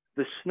in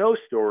the snow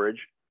storage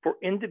for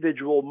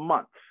individual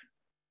months.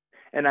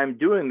 And I'm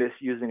doing this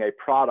using a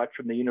product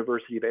from the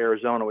University of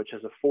Arizona, which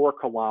has a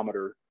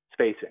 4-kilometer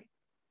spacing.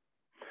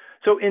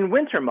 So in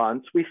winter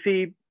months, we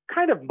see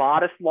kind of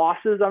modest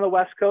losses on the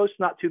West Coast,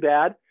 not too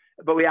bad,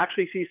 but we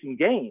actually see some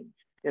gains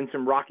in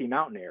some Rocky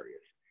Mountain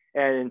areas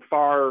and in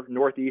far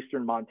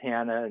northeastern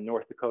Montana and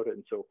North Dakota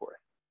and so forth.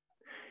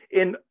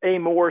 In a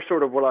more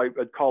sort of what I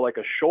would call like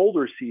a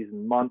shoulder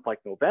season month like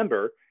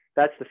November,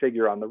 that's the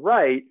figure on the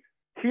right.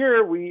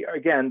 Here we,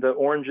 again, the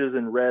oranges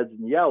and reds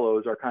and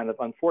yellows are kind of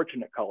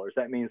unfortunate colors.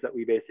 That means that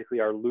we basically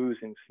are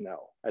losing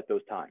snow at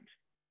those times.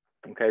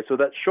 Okay, so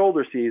that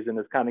shoulder season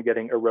is kind of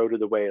getting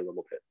eroded away a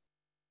little bit.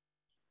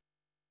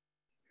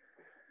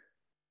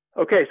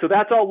 Okay, so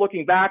that's all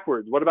looking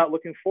backwards. What about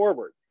looking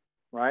forward,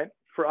 right?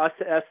 For us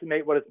to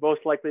estimate what is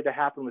most likely to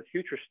happen with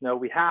future snow,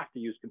 we have to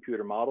use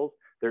computer models.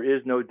 There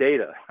is no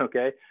data,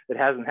 okay? It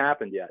hasn't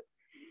happened yet.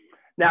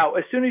 Now,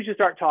 as soon as you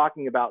start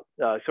talking about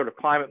sort of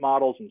climate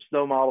models and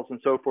snow models and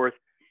so forth,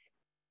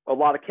 a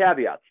lot of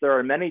caveats. There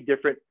are many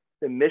different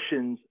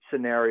emissions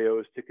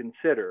scenarios to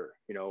consider,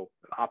 you know,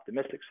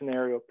 optimistic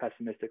scenario,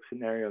 pessimistic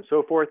scenario, and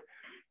so forth.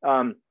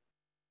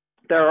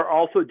 There are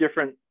also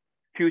different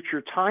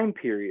future time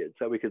periods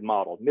that we could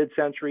model,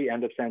 mid-century,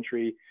 end of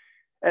century.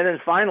 And then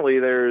finally,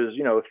 there's,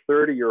 you know,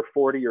 30 or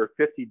 40 or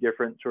 50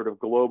 different sort of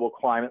global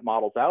climate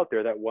models out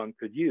there that one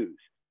could use.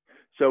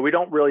 So we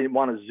don't really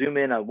want to zoom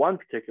in on one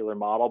particular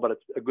model, but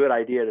it's a good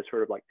idea to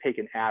sort of like take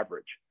an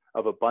average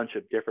of a bunch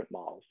of different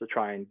models to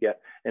try and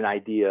get an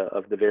idea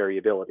of the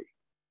variability.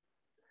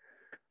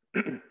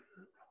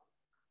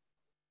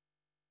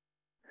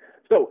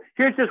 So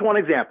here's just one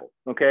example,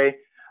 okay?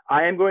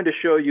 I am going to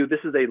show you,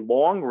 this is a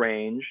long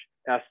range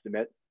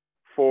estimate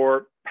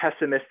for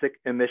pessimistic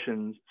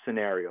emissions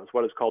scenarios,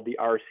 what is called the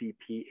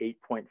RCP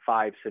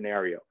 8.5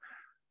 scenario.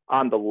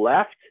 On the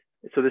left,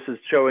 so this is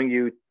showing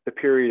you the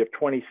period of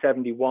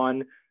 2071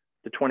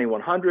 to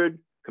 2100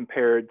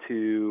 compared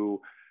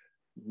to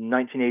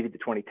 1980 to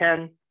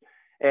 2010.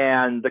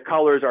 And the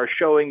colors are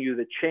showing you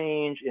the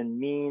change in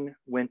mean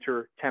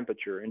winter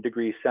temperature in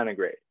degrees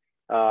centigrade.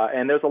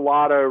 And there's a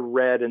lot of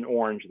red and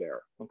orange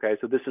there. Okay,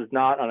 so this is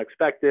not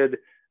unexpected.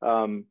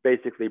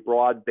 Basically,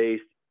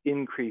 broad-based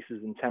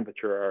increases in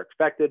temperature are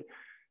expected.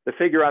 The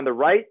figure on the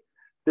right,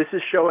 this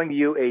is showing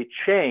you a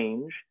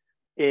change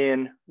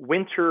in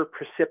winter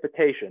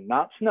precipitation,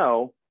 not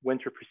snow,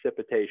 winter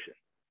precipitation.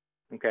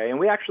 Okay, and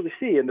we actually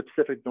see in the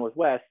Pacific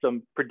Northwest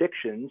some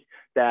predictions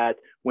that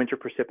winter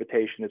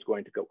precipitation is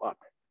going to go up.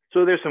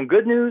 So there's some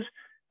good news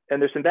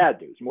and there's some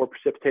bad news. More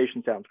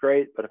precipitation sounds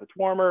great, but if it's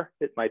warmer,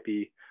 it might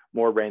be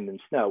more rain than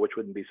snow, which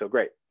wouldn't be so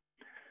great.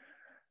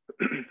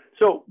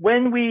 So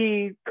when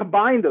we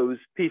combine those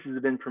pieces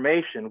of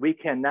information, we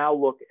can now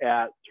look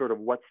at sort of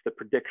what's the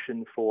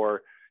prediction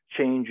for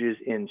changes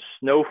in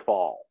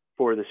snowfall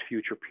for this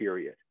future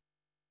period.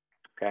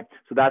 Okay,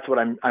 so that's what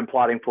I'm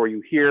plotting for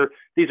you here.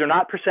 These are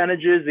not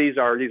percentages, these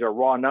are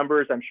raw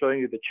numbers. I'm showing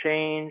you the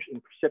change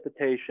in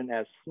precipitation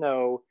as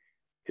snow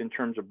in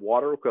terms of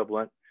water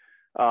equivalent,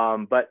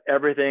 but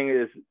everything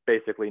is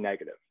basically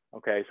negative.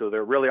 Okay, so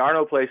there really are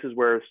no places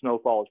where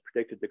snowfall is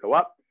predicted to go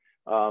up.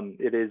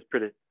 It is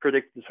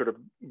predicted to sort of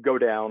go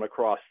down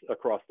across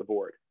the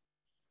board.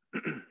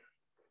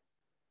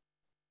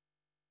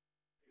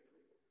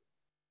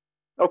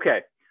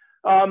 Okay,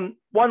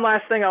 one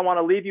last thing I want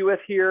to leave you with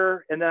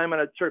here, and then I'm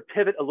going to sort of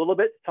pivot a little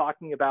bit,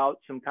 talking about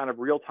some kind of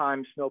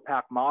real-time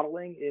snowpack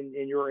modeling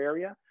in your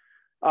area.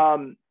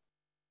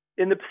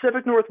 In the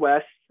Pacific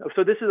Northwest,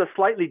 so this is a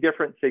slightly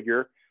different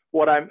figure.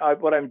 What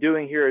I'm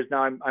doing here is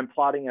now I'm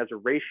plotting as a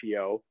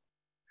ratio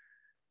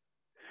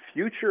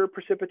future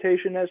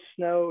precipitation as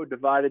snow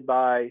divided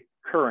by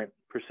current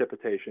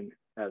precipitation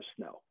as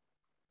snow.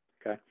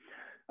 Okay.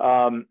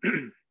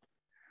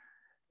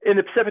 In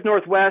the Pacific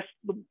Northwest,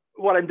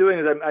 what I'm doing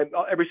is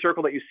every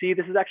circle that you see,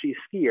 this is actually a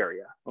ski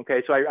area.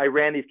 Okay, so I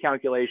ran these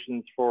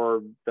calculations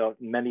for the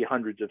many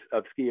hundreds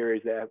of ski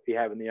areas that we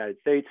have in the United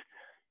States.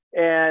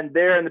 And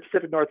there in the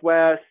Pacific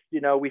Northwest, you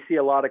know, we see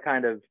a lot of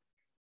kind of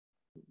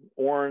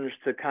orange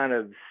to kind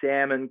of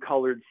salmon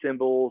colored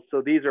symbols.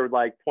 So these are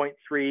like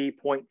 0.3,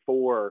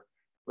 0.4,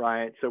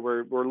 right? So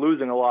we're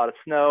losing a lot of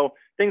snow.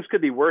 Things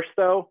could be worse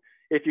though.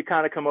 If you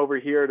kind of come over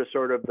here to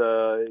sort of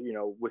the, you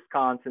know,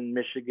 Wisconsin,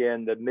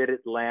 Michigan, the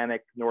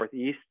mid-Atlantic,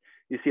 Northeast,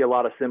 you see a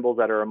lot of symbols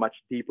that are a much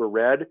deeper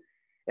red.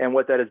 And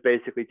what that is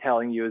basically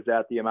telling you is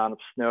that the amount of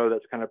snow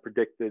that's kind of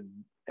predicted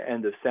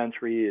end of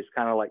century is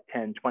kind of like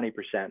 10,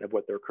 20% of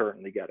what they're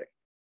currently getting.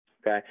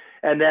 Okay.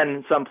 And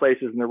then some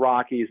places in the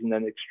Rockies and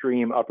then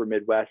extreme upper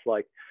Midwest,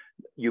 like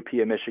UP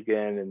of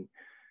Michigan and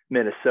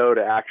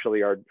Minnesota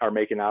actually are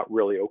making out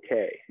really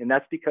okay. And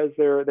that's because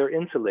they're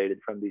insulated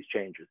from these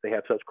changes. They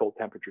have such cold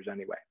temperatures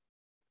anyway.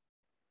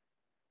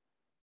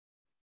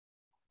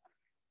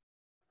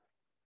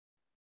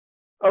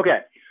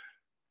 Okay.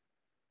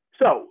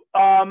 So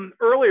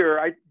earlier,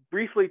 I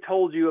briefly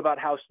told you about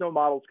how snow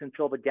models can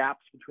fill the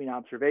gaps between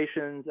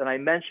observations. And I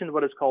mentioned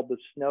what is called the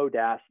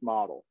SNODAS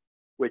model,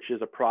 which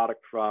is a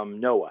product from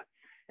NOAA.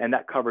 And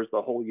that covers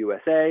the whole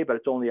USA, but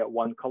it's only at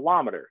 1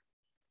 kilometer.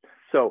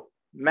 So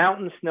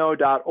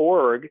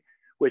mountainsnow.org,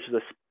 which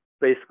is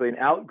basically an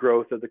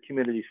outgrowth of the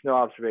Community Snow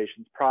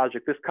Observations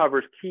Project, this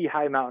covers key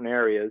high mountain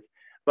areas,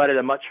 but at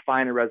a much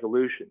finer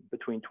resolution,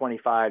 between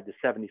 25 to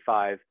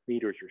 75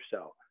 meters or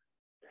so.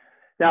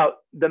 Now,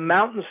 the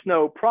mountain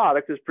snow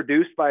product is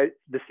produced by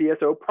the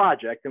CSO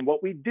project. And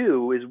what we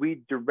do is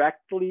we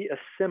directly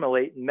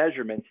assimilate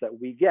measurements that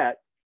we get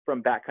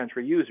from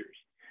backcountry users.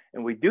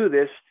 And we do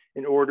this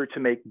in order to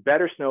make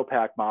better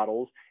snowpack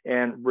models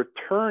and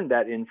return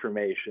that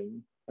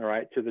information, all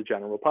right, to the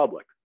general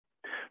public.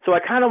 So I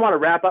kind of want to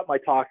wrap up my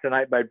talk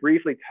tonight by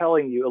briefly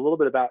telling you a little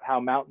bit about how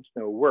mountain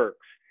snow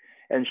works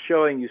and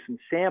showing you some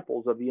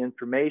samples of the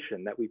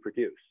information that we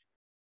produce.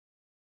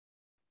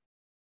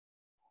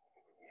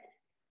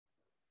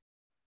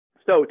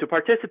 So to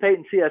participate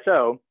in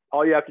CSO,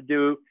 all you have to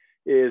do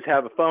is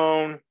have a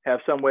phone, have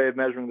some way of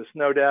measuring the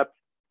snow depth,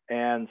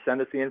 and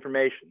send us the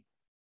information.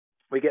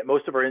 We get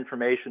most of our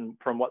information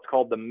from what's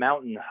called the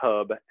Mountain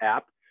Hub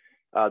app.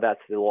 That's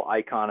the little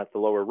icon at the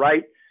lower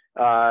right.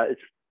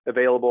 It's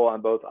available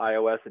on both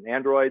iOS and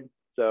Android,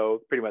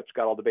 so pretty much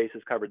got all the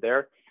bases covered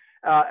there.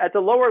 At the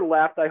lower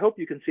left, I hope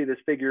you can see this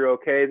figure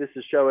okay. This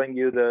is showing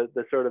you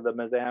the sort of the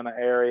Mazama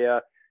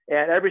area.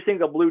 And every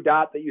single blue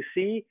dot that you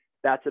see,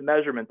 that's a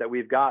measurement that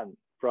we've gotten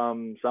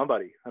from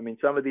somebody. I mean,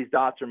 some of these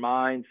dots are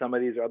mine, some of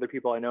these are other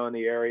people I know in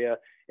the area,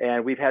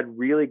 and we've had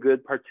really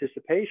good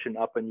participation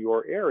up in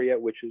your area,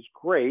 which is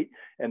great.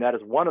 And that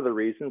is one of the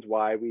reasons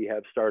why we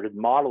have started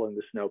modeling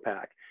the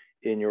snowpack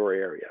in your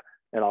area.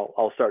 And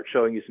I'll start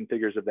showing you some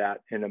figures of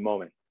that in a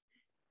moment.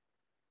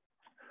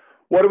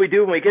 What do we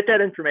do when we get that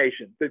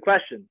information? Good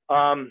question.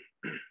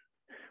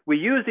 we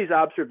use these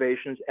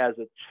observations as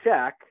a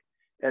check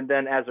and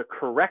then as a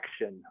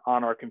correction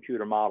on our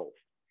computer models.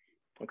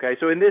 Okay,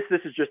 so in this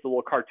is just a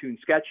little cartoon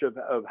sketch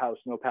of how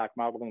snowpack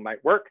modeling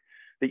might work.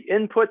 The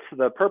inputs,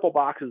 the purple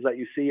boxes that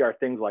you see, are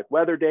things like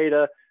weather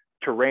data,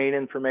 terrain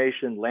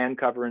information, land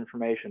cover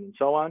information, and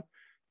so on.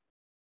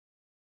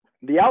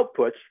 The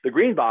outputs, the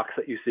green box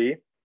that you see,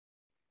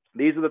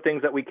 these are the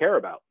things that we care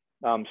about.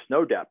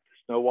 Snow depth,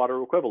 snow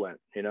water equivalent,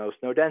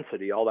 snow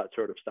density, all that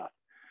sort of stuff.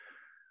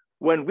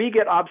 When we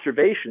get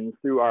observations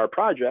through our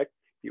project,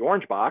 the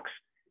orange box,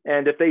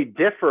 and if they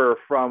differ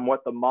from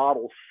what the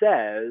model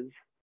says,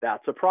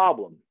 that's a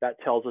problem.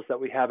 That tells us that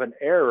we have an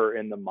error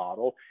in the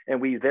model, and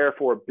we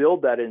therefore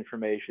build that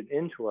information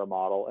into our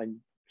model and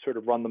sort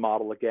of run the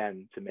model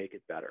again to make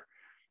it better.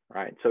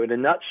 All right, so in a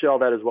nutshell,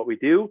 that is what we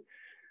do.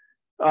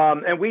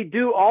 And we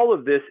do all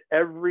of this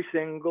every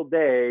single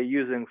day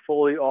using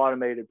fully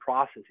automated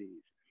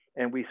processes.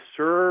 And we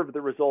serve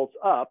the results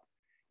up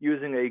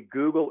using a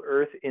Google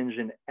Earth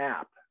Engine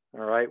app,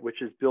 all right,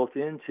 which is built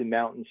into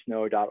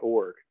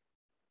mountainsnow.org.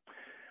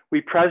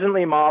 We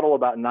presently model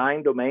about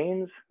 9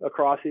 domains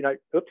across the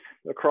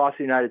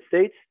United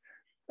States.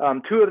 2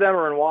 of them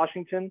are in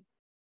Washington.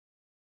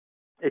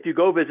 If you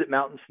go visit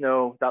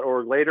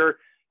mountainsnow.org later,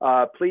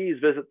 please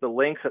visit the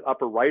links at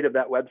upper right of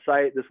that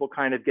website. This will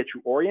kind of get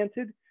you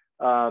oriented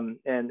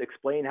and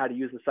explain how to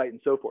use the site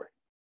and so forth.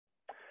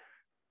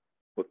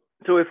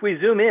 So if we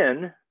zoom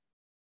in,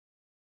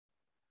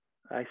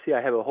 I see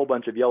I have a whole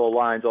bunch of yellow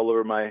lines all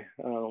over my, I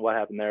don't know what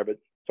happened there, but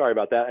sorry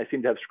about that. I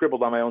seem to have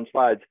scribbled on my own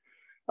slides.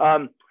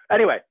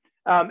 Anyway,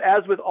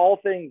 as with all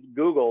things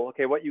Google,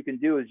 okay, what you can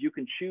do is you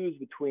can choose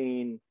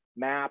between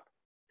map,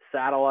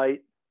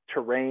 satellite,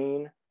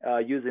 terrain,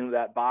 using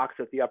that box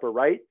at the upper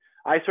right.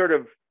 I sort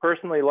of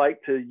personally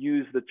like to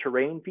use the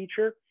terrain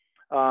feature.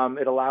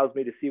 It allows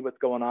me to see what's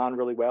going on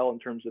really well in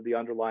terms of the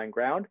underlying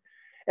ground.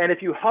 And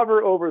if you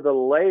hover over the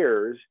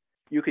layers,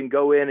 you can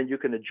go in and you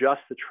can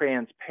adjust the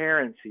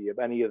transparency of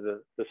any of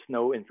the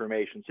snow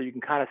information. So you can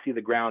kind of see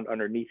the ground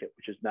underneath it,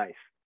 which is nice.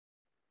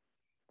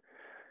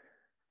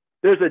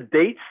 There's a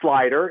date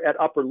slider at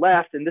upper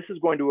left, and this is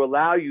going to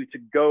allow you to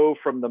go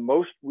from the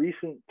most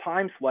recent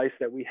time slice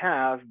that we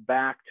have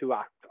back to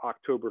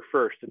October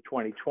 1st of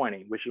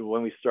 2020, which is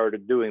when we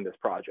started doing this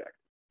project.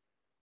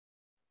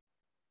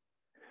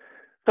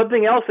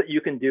 Something else that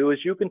you can do is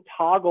you can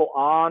toggle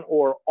on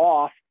or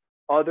off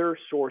other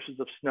sources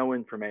of snow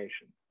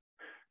information.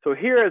 So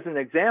here as an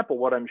example,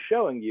 what I'm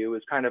showing you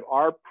is kind of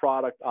our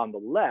product on the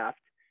left,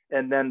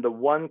 and then the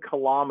 1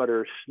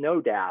 kilometer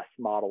SNODAS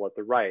model at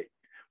the right,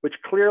 which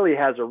clearly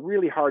has a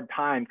really hard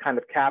time kind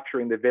of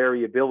capturing the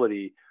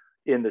variability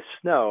in the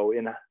snow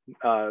in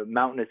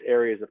mountainous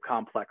areas of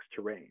complex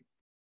terrain.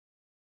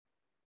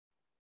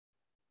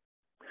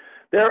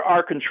 There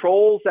are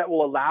controls that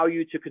will allow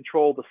you to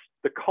control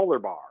the color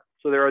bar.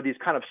 So there are these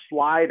kind of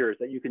sliders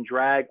that you can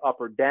drag up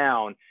or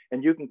down,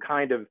 and you can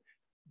kind of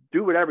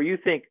do whatever you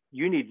think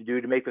you need to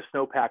do to make the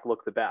snowpack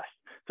look the best.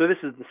 So this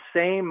is the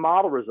same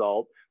model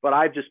result, but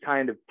I've just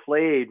kind of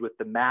played with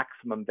the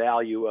maximum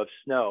value of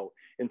snow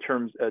in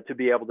terms to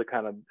be able to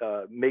kind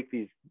of make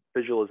these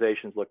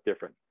visualizations look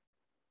different.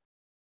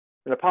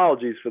 And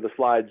apologies for the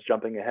slides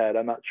jumping ahead.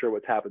 I'm not sure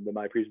what's happened to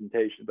my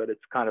presentation, but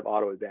it's kind of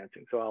auto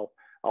advancing. So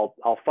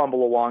I'll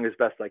fumble along as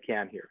best I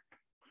can here.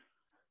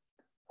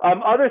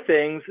 Other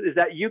things is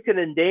that you can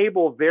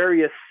enable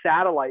various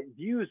satellite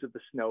views of the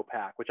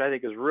snowpack, which I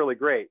think is really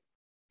great.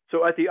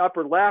 So at the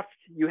upper left,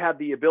 you have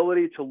the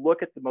ability to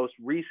look at the most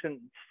recent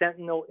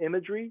Sentinel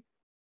imagery.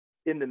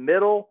 In the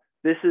middle,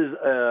 this is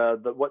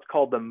what's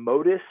called the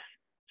MODIS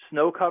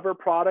snow cover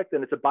product,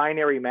 and it's a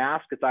binary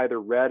mask. It's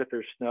either red if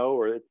there's snow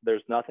or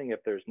there's nothing if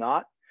there's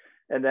not.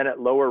 And then at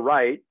lower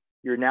right,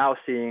 you're now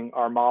seeing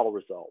our model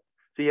result.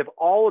 So you have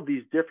all of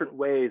these different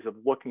ways of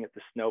looking at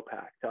the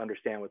snowpack to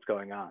understand what's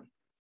going on.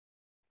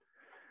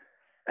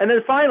 And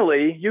then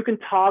finally, you can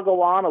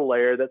toggle on a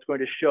layer that's going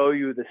to show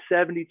you the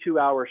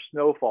 72-hour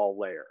snowfall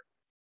layer.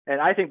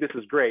 And I think this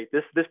is great.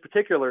 This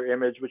particular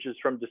image, which is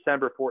from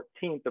December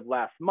 14th of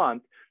last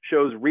month,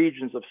 shows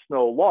regions of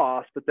snow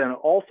loss, but then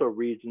also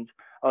regions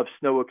of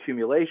snow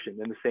accumulation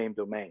in the same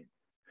domain.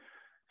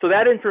 So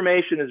that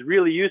information is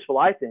really useful,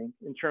 I think,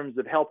 in terms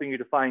of helping you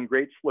to find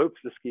great slopes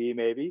to ski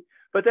maybe,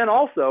 but then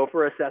also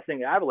for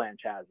assessing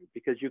avalanche hazard,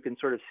 because you can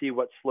sort of see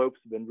what slopes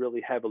have been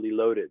really heavily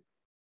loaded.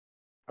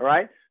 All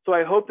right, so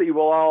I hope that you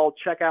will all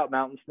check out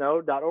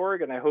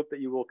mountainsnow.org, and I hope that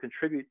you will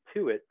contribute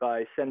to it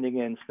by sending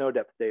in snow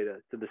depth data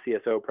to the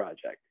CSO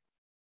project.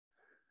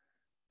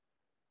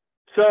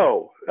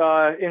 So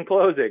in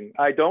closing,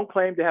 I don't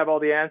claim to have all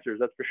the answers,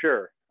 that's for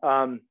sure.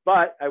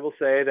 But I will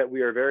say that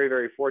we are very,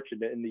 very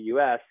fortunate in the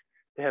US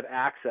to have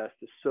access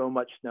to so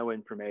much snow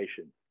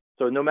information.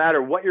 So no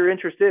matter what your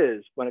interest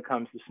is when it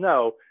comes to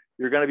snow,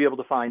 you're going to be able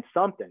to find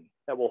something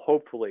that will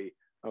hopefully,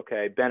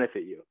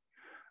 benefit you.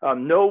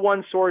 No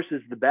one source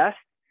is the best,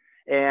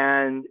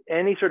 and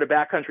any sort of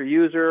backcountry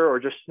user or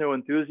just snow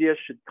enthusiast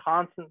should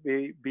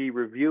constantly be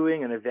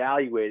reviewing and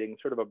evaluating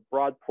sort of a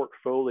broad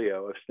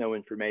portfolio of snow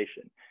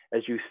information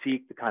as you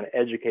seek to kind of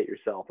educate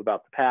yourself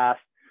about the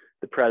past,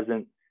 the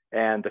present,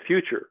 and the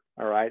future,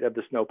 all right, of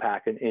the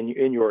snowpack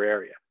in your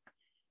area.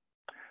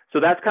 So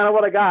that's kind of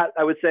what I got.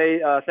 I would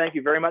say thank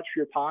you very much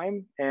for your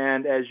time.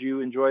 And as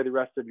you enjoy the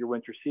rest of your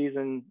winter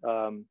season,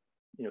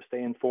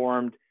 stay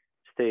informed,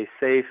 stay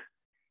safe.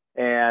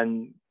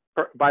 And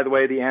by the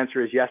way, the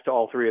answer is yes to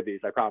all three of these,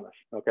 I promise.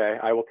 Okay,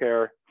 I will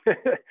care.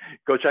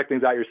 Go check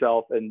things out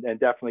yourself and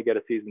definitely get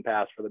a season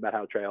pass for the Met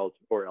Howe Trails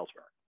or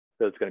elsewhere.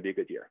 So it's going to be a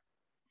good year.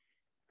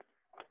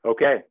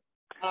 Okay,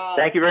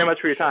 thank you very much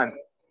for your time.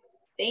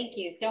 Thank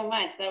you so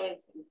much. That was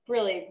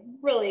really,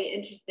 really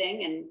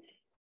interesting. And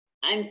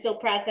I'm still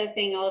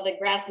processing all the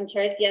graphs and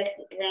charts. Yes,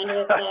 round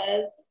of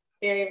applause.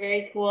 Very,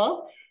 very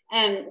cool.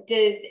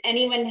 Does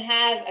anyone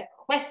have a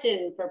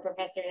question for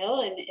Professor Hill?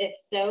 And if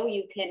so,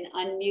 you can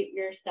unmute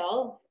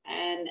yourself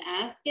and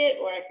ask it,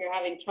 or if you're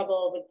having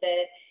trouble with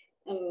the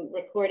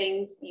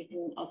recordings, you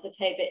can also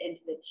type it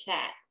into the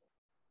chat.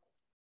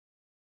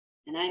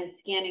 And I'm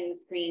scanning the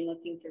screen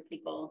looking for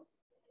people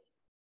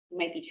who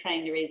might be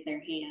trying to raise their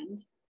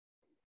hand.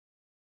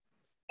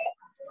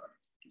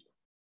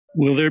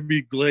 Will there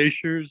be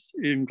glaciers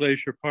in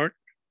Glacier Park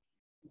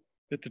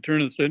at the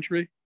turn of the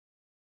century?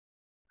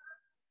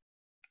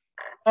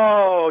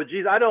 Oh,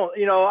 geez, I don't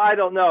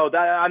know.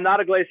 I'm not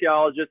a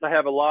glaciologist. I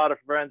have a lot of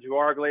friends who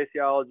are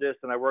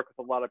glaciologists, and I work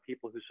with a lot of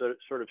people who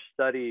sort of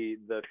study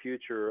the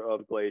future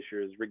of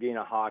glaciers.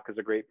 Regina Hawk is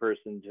a great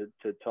person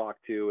to talk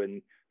to,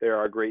 and there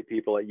are great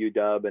people at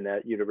UW and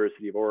at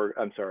University of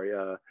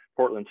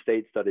Portland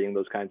State studying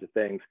those kinds of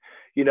things.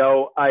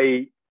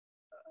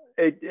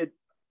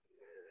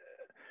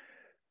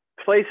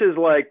 Places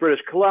like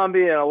British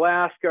Columbia and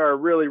Alaska are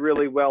really,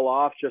 really well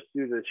off just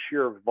due to the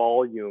sheer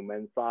volume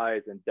and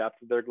size and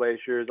depth of their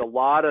glaciers. A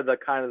lot of the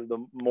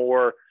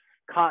more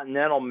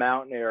continental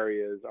mountain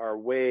areas are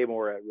way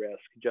more at risk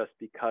just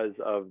because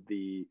of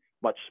the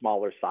much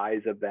smaller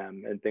size of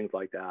them and things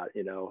like that.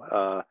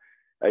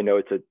 I know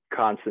it's a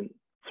constant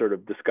sort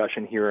of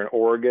discussion here in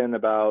Oregon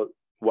about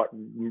what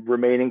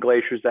remaining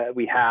glaciers that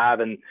we have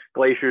and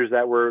glaciers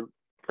that we're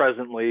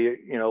presently,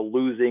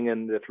 losing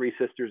in the Three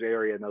Sisters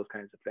area and those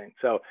kinds of things.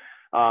 So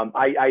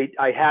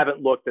I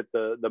haven't looked at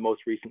the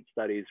most recent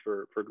studies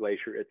for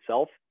glacier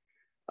itself,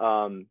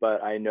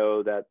 but I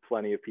know that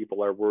plenty of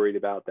people are worried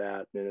about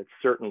that, and it's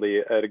certainly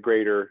at a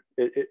greater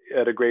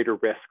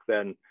risk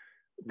than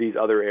these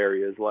other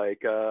areas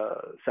like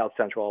South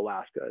Central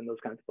Alaska and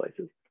those kinds of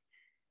places.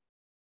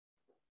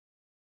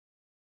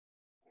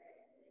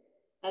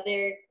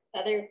 Other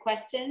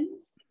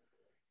questions?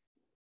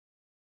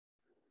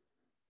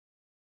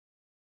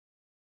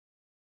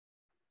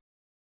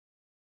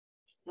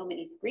 So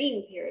many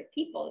screens here of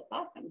people. It's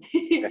awesome.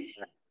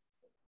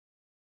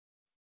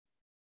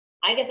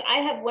 I guess I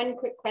have one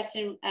quick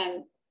question,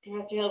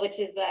 Professor Hill, which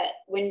is that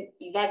when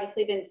you've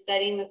obviously been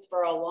studying this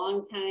for a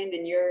long time,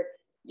 and your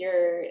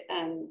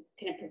kind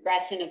of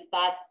progression of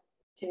thoughts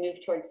to move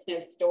towards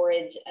snow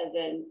storage as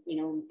an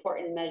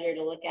important measure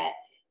to look at,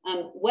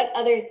 what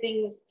other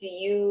things do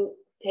you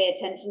pay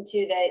attention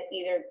to that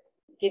either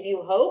give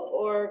you hope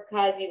or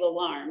cause you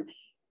alarm?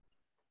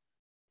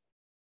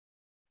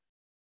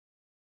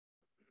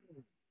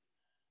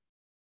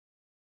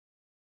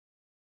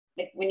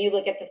 Like when you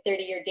look at the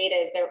 30-year data,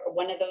 is there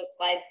one of those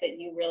slides that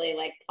you really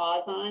like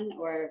pause on,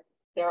 or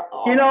they're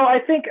all? I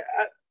think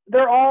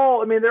they're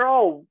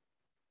all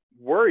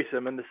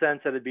worrisome in the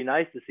sense that it'd be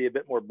nice to see a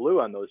bit more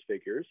blue on those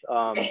figures.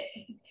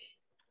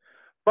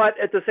 But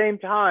at the same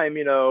time,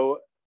 the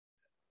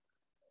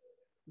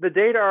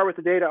data are what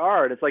the data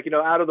are. And it's like,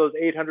 out of those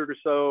 800 or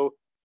so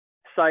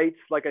sites,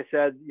 like I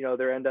said,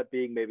 there end up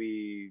being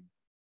maybe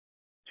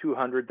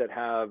 200 that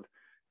have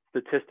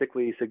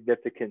statistically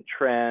significant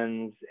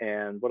trends.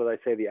 And what did I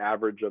say? The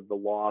average of the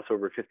loss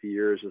over 50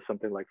 years is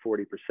something like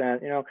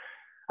 40%.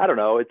 I don't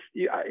know.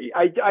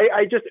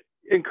 I just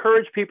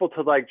encourage people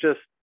to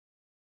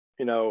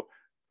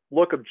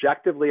look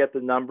objectively at the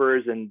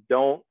numbers and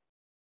don't,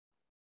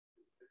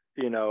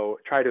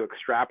 try to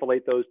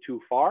extrapolate those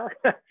too far.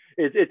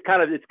 It's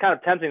kind of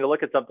tempting to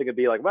look at something and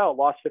be like, well, it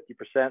lost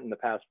 50% in the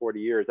past 40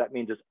 years. That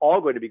means it's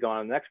all going to be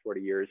gone in the next 40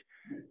 years.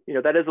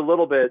 That is a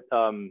little bit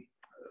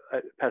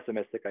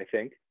pessimistic, I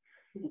think.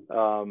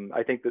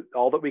 I think that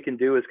all that we can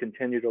do is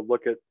continue to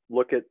look at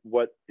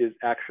what is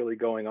actually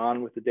going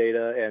on with the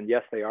data. And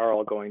yes, they are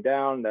all going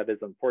down. That is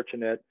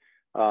unfortunate.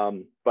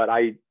 But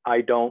I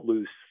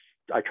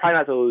try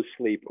not to lose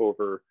sleep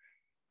over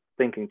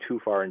thinking too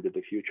far into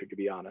the future, to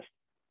be honest.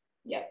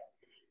 Yep.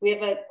 We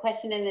have a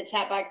question in the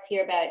chat box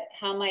here about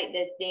how might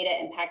this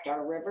data impact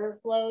our river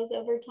flows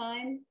over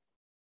time?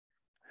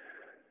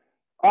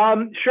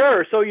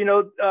 Sure. So,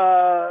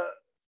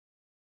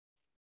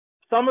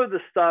 some of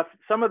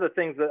the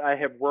things that I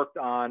have worked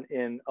on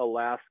in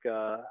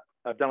Alaska,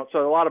 I've done.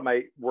 So a lot of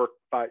my work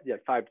 5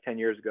 to 10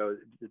 years ago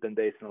has been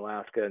based in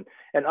Alaska,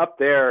 and up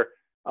there,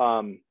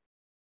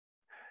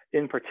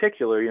 in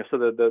particular, so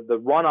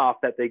the runoff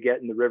that they get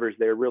in the rivers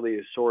there really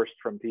is sourced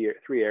from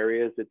three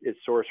areas. It's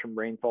sourced from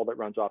rainfall that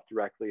runs off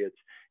directly.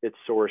 It's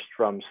sourced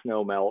from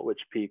snow melt,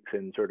 which peaks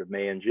in sort of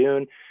May and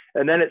June,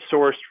 and then it's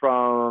sourced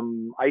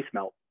from ice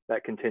melt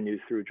that continues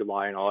through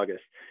July and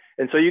August.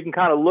 And so you can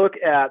kind of look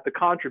at the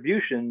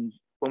contributions.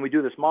 When we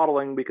do this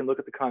modeling, we can look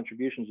at the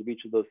contributions of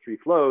each of those three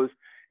flows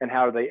and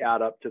how they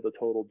add up to the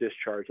total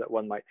discharge that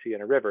one might see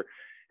in a river.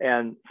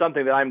 And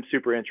something that I'm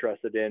super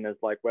interested in is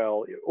like,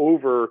 well,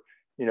 over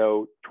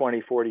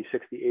 20, 40,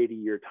 60,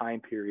 80-year time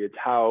periods,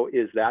 how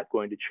is that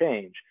going to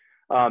change?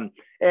 And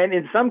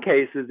in some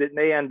cases, it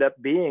may end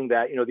up being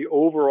that, the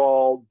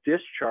overall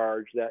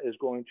discharge that is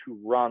going to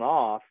run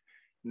off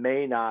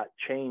may not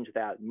change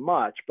that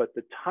much, but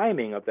the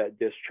timing of that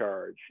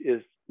discharge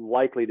is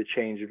likely to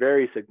change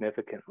very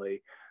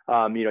significantly.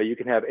 You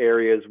can have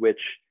areas which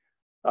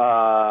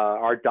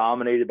are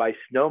dominated by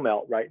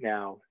snowmelt right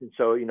now. And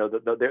so,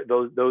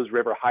 those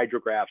river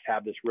hydrographs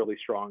have this really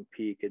strong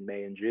peak in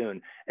May and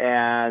June,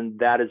 and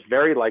that is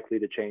very likely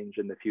to change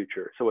in the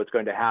future. So what's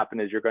going to happen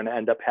is you're going to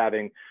end up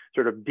having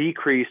sort of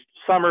decreased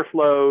summer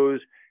flows,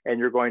 and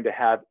you're going to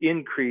have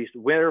increased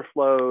winter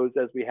flows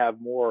as we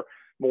have more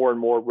and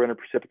more winter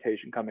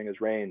precipitation coming as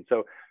rain.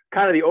 So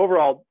kind of the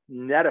overall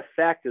net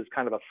effect is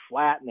kind of a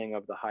flattening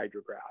of the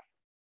hydrograph.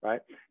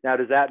 Right now,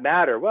 does that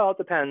matter? Well, it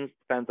depends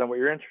on what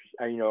you're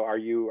interested in. Are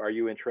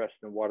you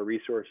interested in water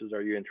resources?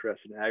 Are you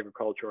interested in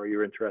agriculture? Are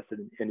you interested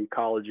in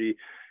ecology?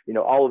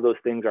 All of those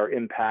things are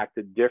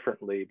impacted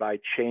differently by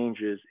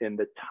changes in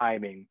the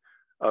timing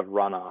of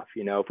runoff.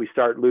 If we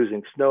start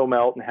losing snow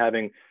melt and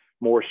having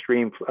more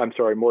stream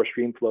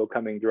flow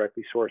coming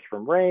directly sourced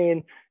from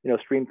rain,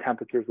 stream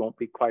temperatures won't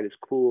be quite as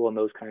cool and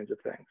those kinds of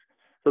things.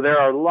 So there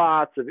are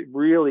lots of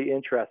really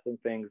interesting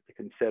things to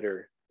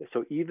consider.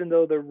 So even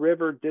though the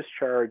river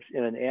discharge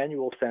in an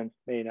annual sense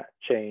may not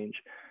change,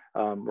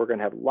 we're going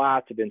to have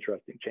lots of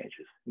interesting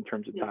changes in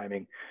terms of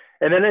timing.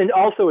 And then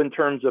also in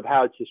terms of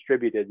how it's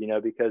distributed,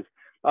 because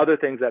other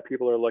things that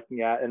people are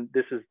looking at, and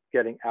this is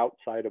getting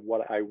outside of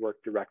what I work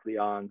directly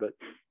on, but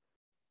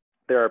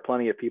there are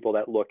plenty of people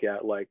that look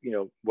at like,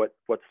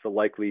 what's the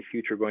likely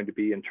future going to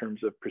be in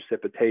terms of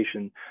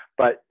precipitation,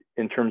 but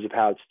in terms of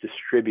how it's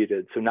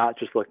distributed. So not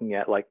just looking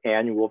at like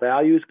annual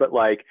values, but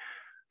like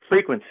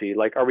frequency.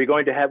 Like, are we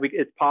going to have,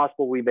 it's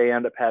possible we may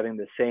end up having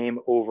the same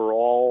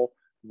overall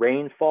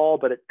rainfall,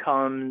 but it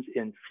comes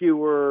in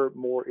fewer,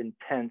 more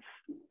intense,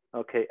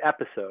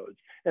 episodes.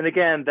 And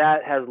again,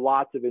 that has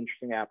lots of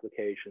interesting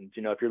applications.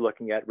 If you're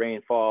looking at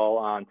rainfall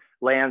on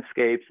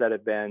landscapes that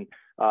have been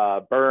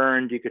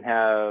burned, you can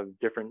have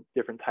different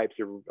types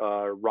of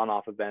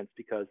runoff events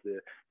because the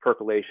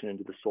percolation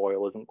into the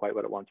soil isn't quite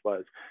what it once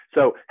was.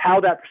 So how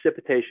that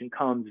precipitation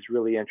comes is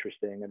really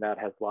interesting, and that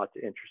has lots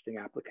of interesting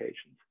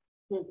applications.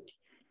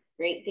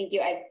 Great, thank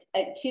you. I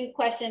have two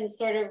questions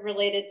sort of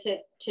related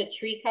to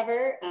tree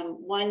cover.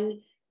 One,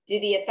 do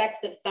the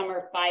effects of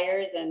summer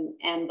fires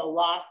and the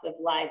loss of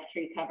live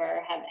tree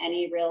cover have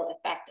any real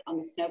effect on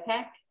the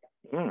snowpack?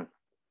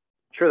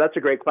 Sure, that's a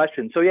great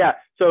question. So yeah,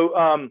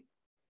 the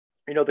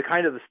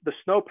kind of the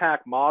snowpack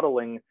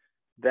modeling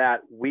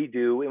that we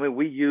do,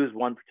 we use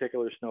one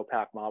particular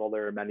snowpack model.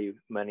 There are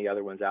many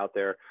other ones out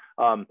there.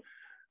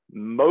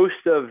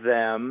 Most of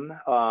them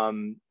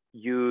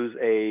use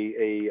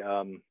a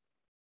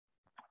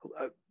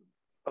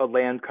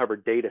land cover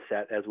data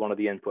set as one of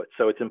the inputs.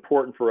 So it's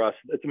important for us,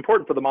 it's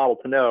important for the model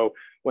to know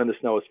when the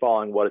snow is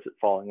falling, what is it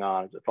falling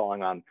on? Is it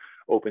falling on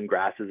open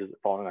grasses? Is it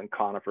falling on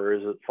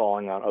conifers? Is it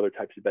falling on other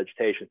types of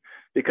vegetation?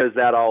 Because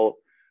that all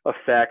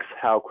affects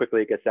how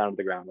quickly it gets down to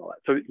the ground, all that.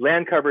 So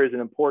land cover is an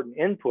important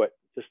input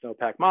to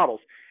snowpack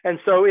models. And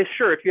so if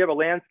you have a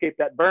landscape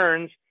that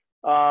burns,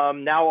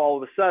 now all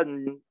of a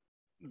sudden,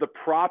 the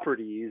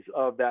properties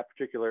of that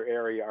particular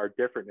area are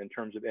different in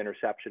terms of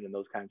interception and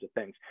those kinds of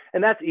things.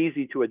 And that's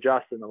easy to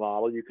adjust in the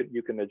model. You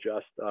can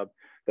adjust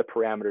the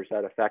parameters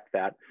that affect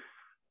that.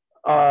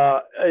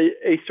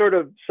 A sort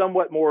of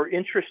somewhat more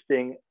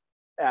interesting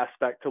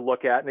aspect to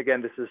look at, and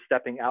again, this is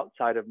stepping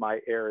outside of my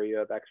area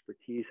of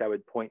expertise, I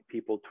would point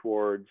people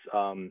towards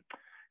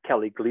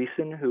Kelly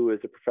Gleason, who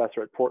is a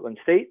professor at Portland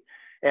State.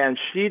 And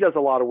she does a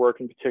lot of work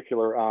in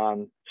particular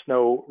on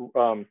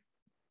snowpack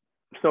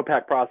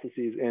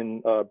processes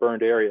in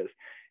burned areas.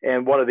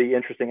 And one of the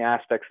interesting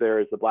aspects there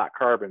is the black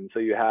carbon. So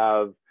you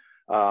have,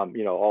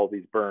 all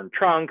these burned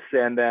trunks,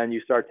 and then you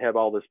start to have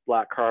all this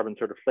black carbon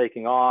sort of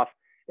flaking off.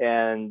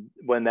 And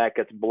when that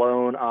gets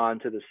blown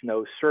onto the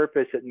snow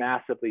surface, it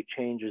massively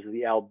changes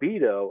the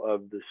albedo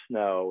of the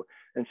snow.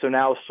 And so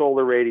now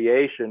solar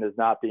radiation is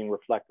not being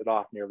reflected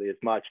off nearly as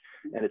much,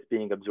 and it's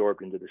being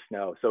absorbed into the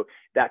snow. So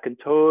that can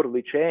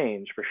totally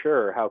change for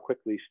sure how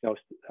quickly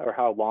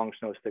how long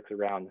snow sticks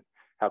around,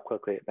 how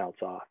quickly it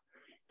melts off.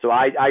 So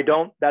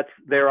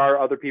there are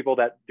other people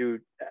that do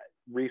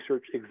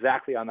research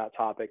exactly on that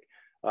topic,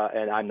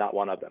 and I'm not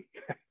one of them.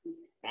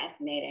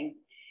 Fascinating.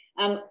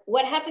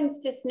 What happens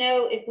to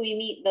snow if we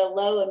meet the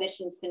low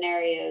emission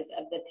scenarios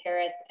of the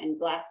Paris and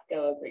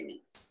Glasgow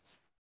agreements?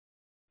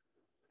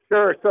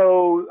 Sure.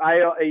 So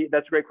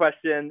that's a great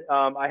question.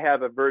 I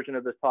have a version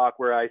of this talk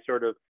where I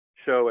sort of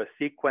show a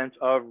sequence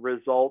of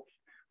results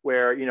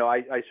where,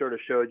 I sort of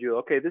showed you,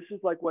 okay, this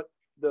is like what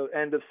the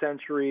end of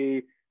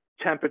century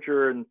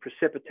temperature and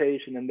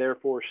precipitation and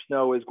therefore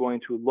snow is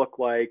going to look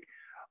like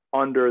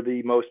under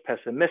the most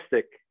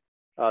pessimistic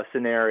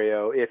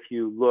scenario if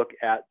you look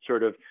at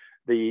sort of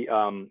the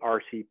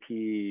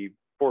RCP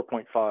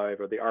 4.5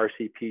 or the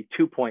RCP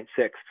 2.6.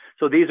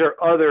 So these are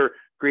other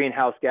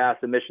greenhouse gas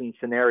emission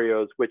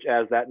scenarios, which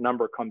as that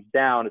number comes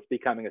down, it's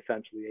becoming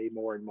essentially a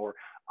more and more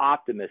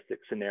optimistic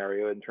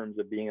scenario in terms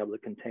of being able to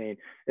contain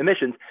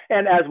emissions.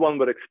 And as one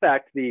would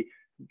expect, the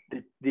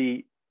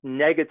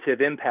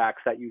negative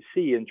impacts that you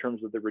see in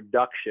terms of the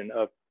reduction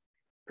of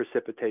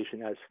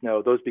precipitation as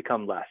snow, those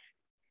become less,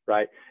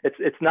 right?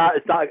 It's not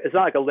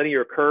like a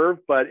linear curve,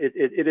 but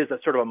it is a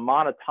sort of a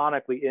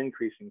monotonically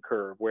increasing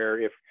curve where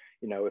if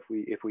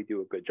we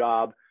do a good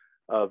job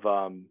of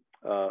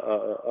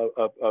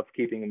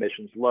keeping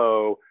emissions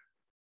low,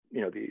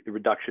 the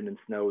reduction in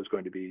snow is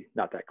going to be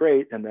not that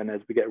great. And then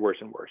as we get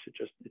worse and worse, it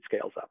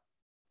scales up.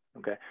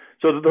 Okay.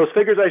 So those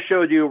figures I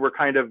showed you were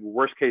kind of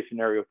worst case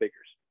scenario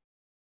figures.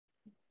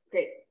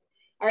 Great.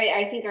 All right.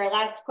 I think our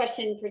last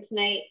question for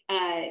tonight,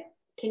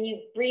 can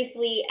you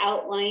briefly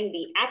outline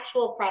the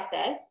actual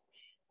process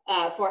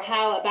for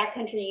how a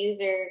backcountry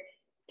user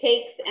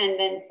takes and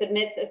then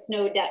submits a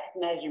snow depth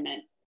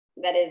measurement?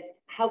 That is,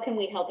 how can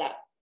we help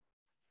out?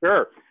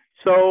 Sure.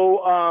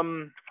 So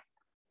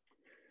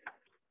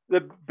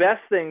the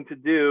best thing to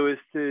do is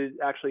to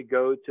actually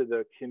go to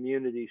the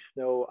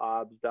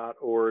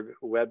communitysnowobs.org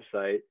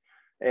website.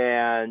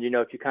 And,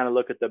 if you kind of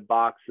look at the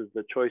boxes,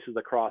 the choices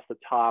across the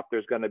top,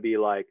 there's going to be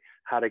like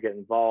how to get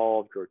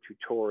involved or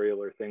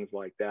tutorial or things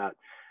like that.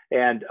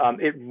 And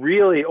it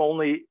really all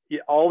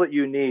that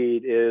you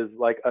need is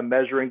like a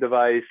measuring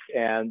device.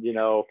 And,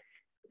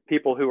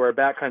 people who are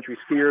backcountry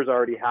skiers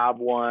already have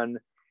one.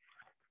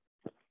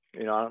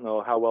 I don't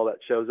know how well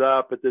that shows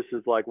up, but this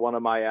is like one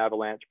of my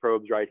avalanche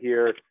probes right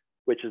here,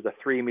 which is a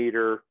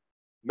 3-meter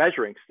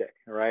measuring stick.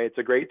 All right. It's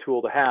a great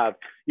tool to have.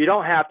 You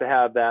don't have to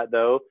have that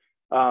though.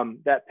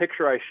 That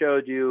picture I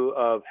showed you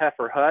of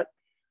Heifer Hut,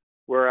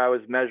 where I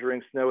was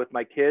measuring snow with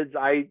my kids,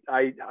 I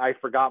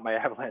forgot my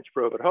avalanche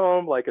probe at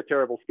home, like a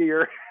terrible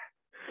skier.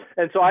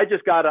 And so I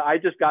just got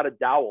a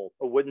dowel,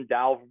 a wooden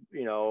dowel,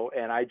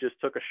 and I just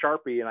took a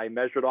Sharpie and I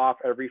measured off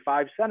every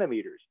 5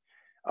 centimeters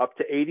up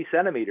to 80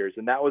 centimeters.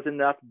 And that was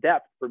enough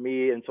depth for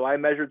me. And so I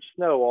measured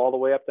snow all the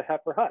way up to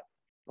Heifer Hut.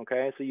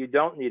 Okay. So you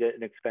don't need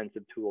an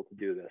expensive tool to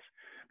do this,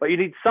 but you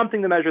need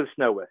something to measure the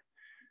snow with.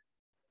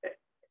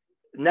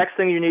 Next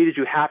thing you need is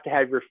you have to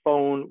have your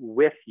phone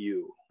with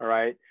you. All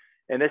right.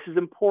 And this is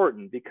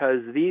important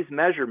because these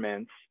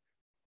measurements,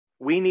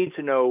 we need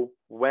to know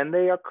when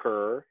they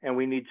occur and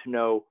we need to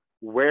know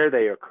where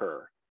they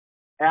occur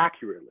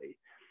accurately.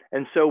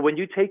 And so when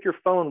you take your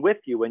phone with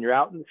you when you're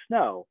out in the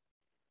snow,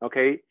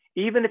 okay,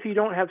 even if you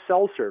don't have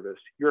cell service,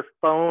 your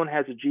phone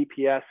has a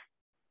GPS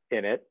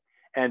in it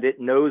and it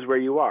knows where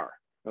you are.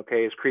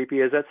 Okay, as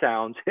creepy as that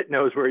sounds, it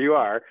knows where you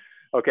are.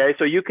 Okay,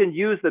 so you can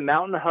use the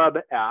Mountain Hub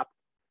app.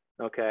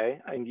 Okay,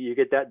 and you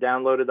get that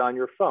downloaded on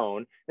your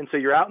phone. And so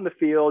you're out in the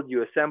field,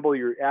 you assemble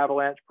your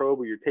avalanche probe,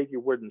 or you take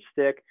your wooden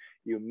stick,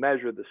 you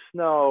measure the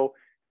snow.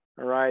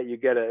 All right, you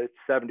get a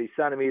 70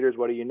 centimeters.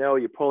 What do you know?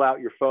 You pull out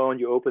your phone,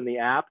 you open the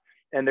app,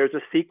 and there's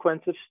a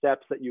sequence of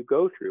steps that you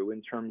go through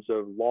in terms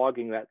of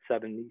logging that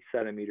 70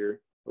 centimeter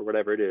or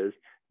whatever it is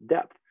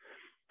depth.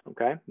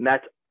 Okay, and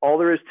that's all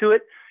there is to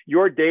it.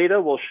 Your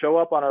data will show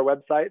up on our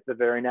website the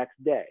very next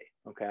day.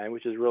 Okay,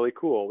 which is really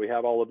cool. We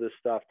have all of this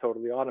stuff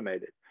totally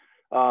automated.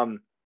 And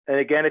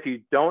again, if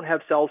you don't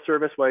have cell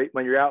service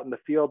when you're out in the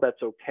field,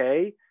 that's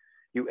okay.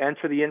 You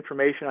enter the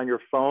information on your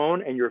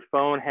phone and your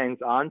phone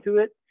hangs on to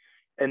it.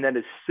 And then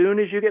as soon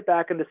as you get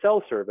back into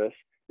cell service,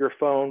 your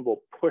phone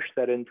will push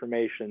that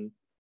information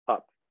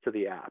up to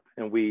the app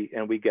and we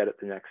get it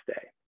the next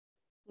day.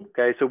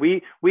 Okay, so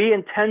we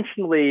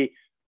intentionally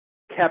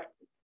kept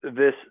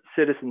this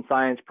citizen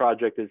science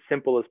project as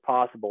simple as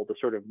possible to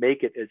sort of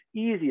make it as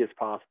easy as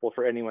possible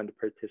for anyone to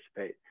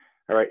participate.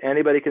 All right,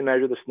 anybody can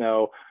measure the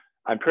snow.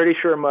 I'm pretty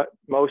sure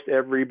most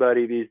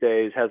everybody these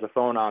days has a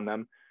phone on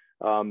them.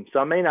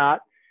 Some may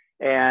not.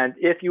 And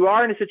if you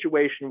are in a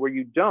situation where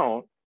you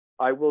don't,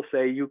 I will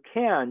say you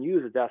can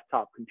use a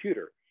desktop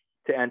computer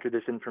to enter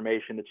this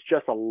information. It's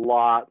just a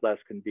lot less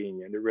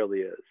convenient. It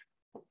really is.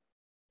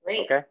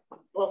 Great. Okay.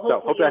 Well,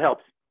 so hope that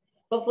helps.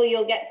 Hopefully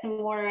you'll get some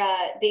more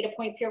data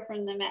points here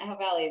from the Met Howe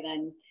Valley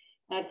then.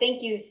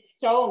 Thank you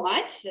so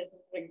much. This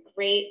was a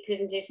great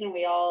presentation.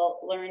 We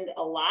all learned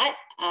a lot.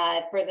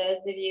 For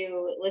those of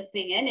you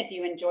listening in, if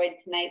you enjoyed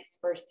tonight's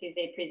First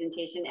Tuesday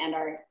presentation and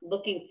are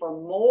looking for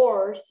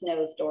more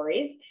snow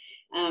stories,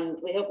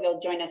 we hope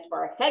you'll join us for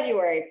our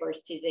February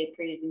First Tuesday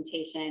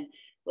presentation,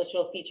 which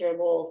will feature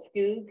Lowell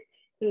Skoog,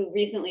 who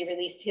recently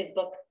released his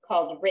book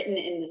called Written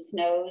in the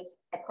Snows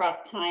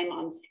Across Time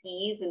on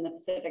Skis in the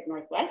Pacific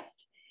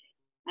Northwest.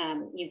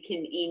 You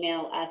can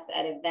email us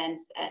at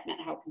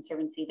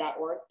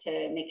events@methoweconservancy.org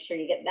to make sure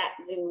you get that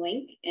Zoom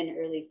link in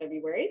early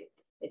February.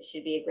 It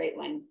should be a great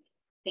one.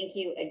 Thank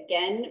you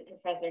again,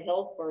 Professor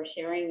Hill, for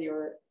sharing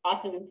your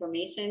awesome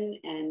information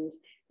and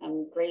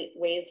great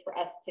ways for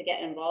us to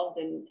get involved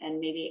and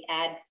maybe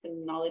add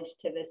some knowledge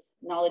to this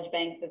knowledge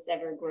bank that's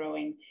ever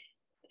growing.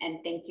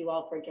 And thank you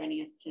all for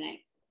joining us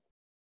tonight.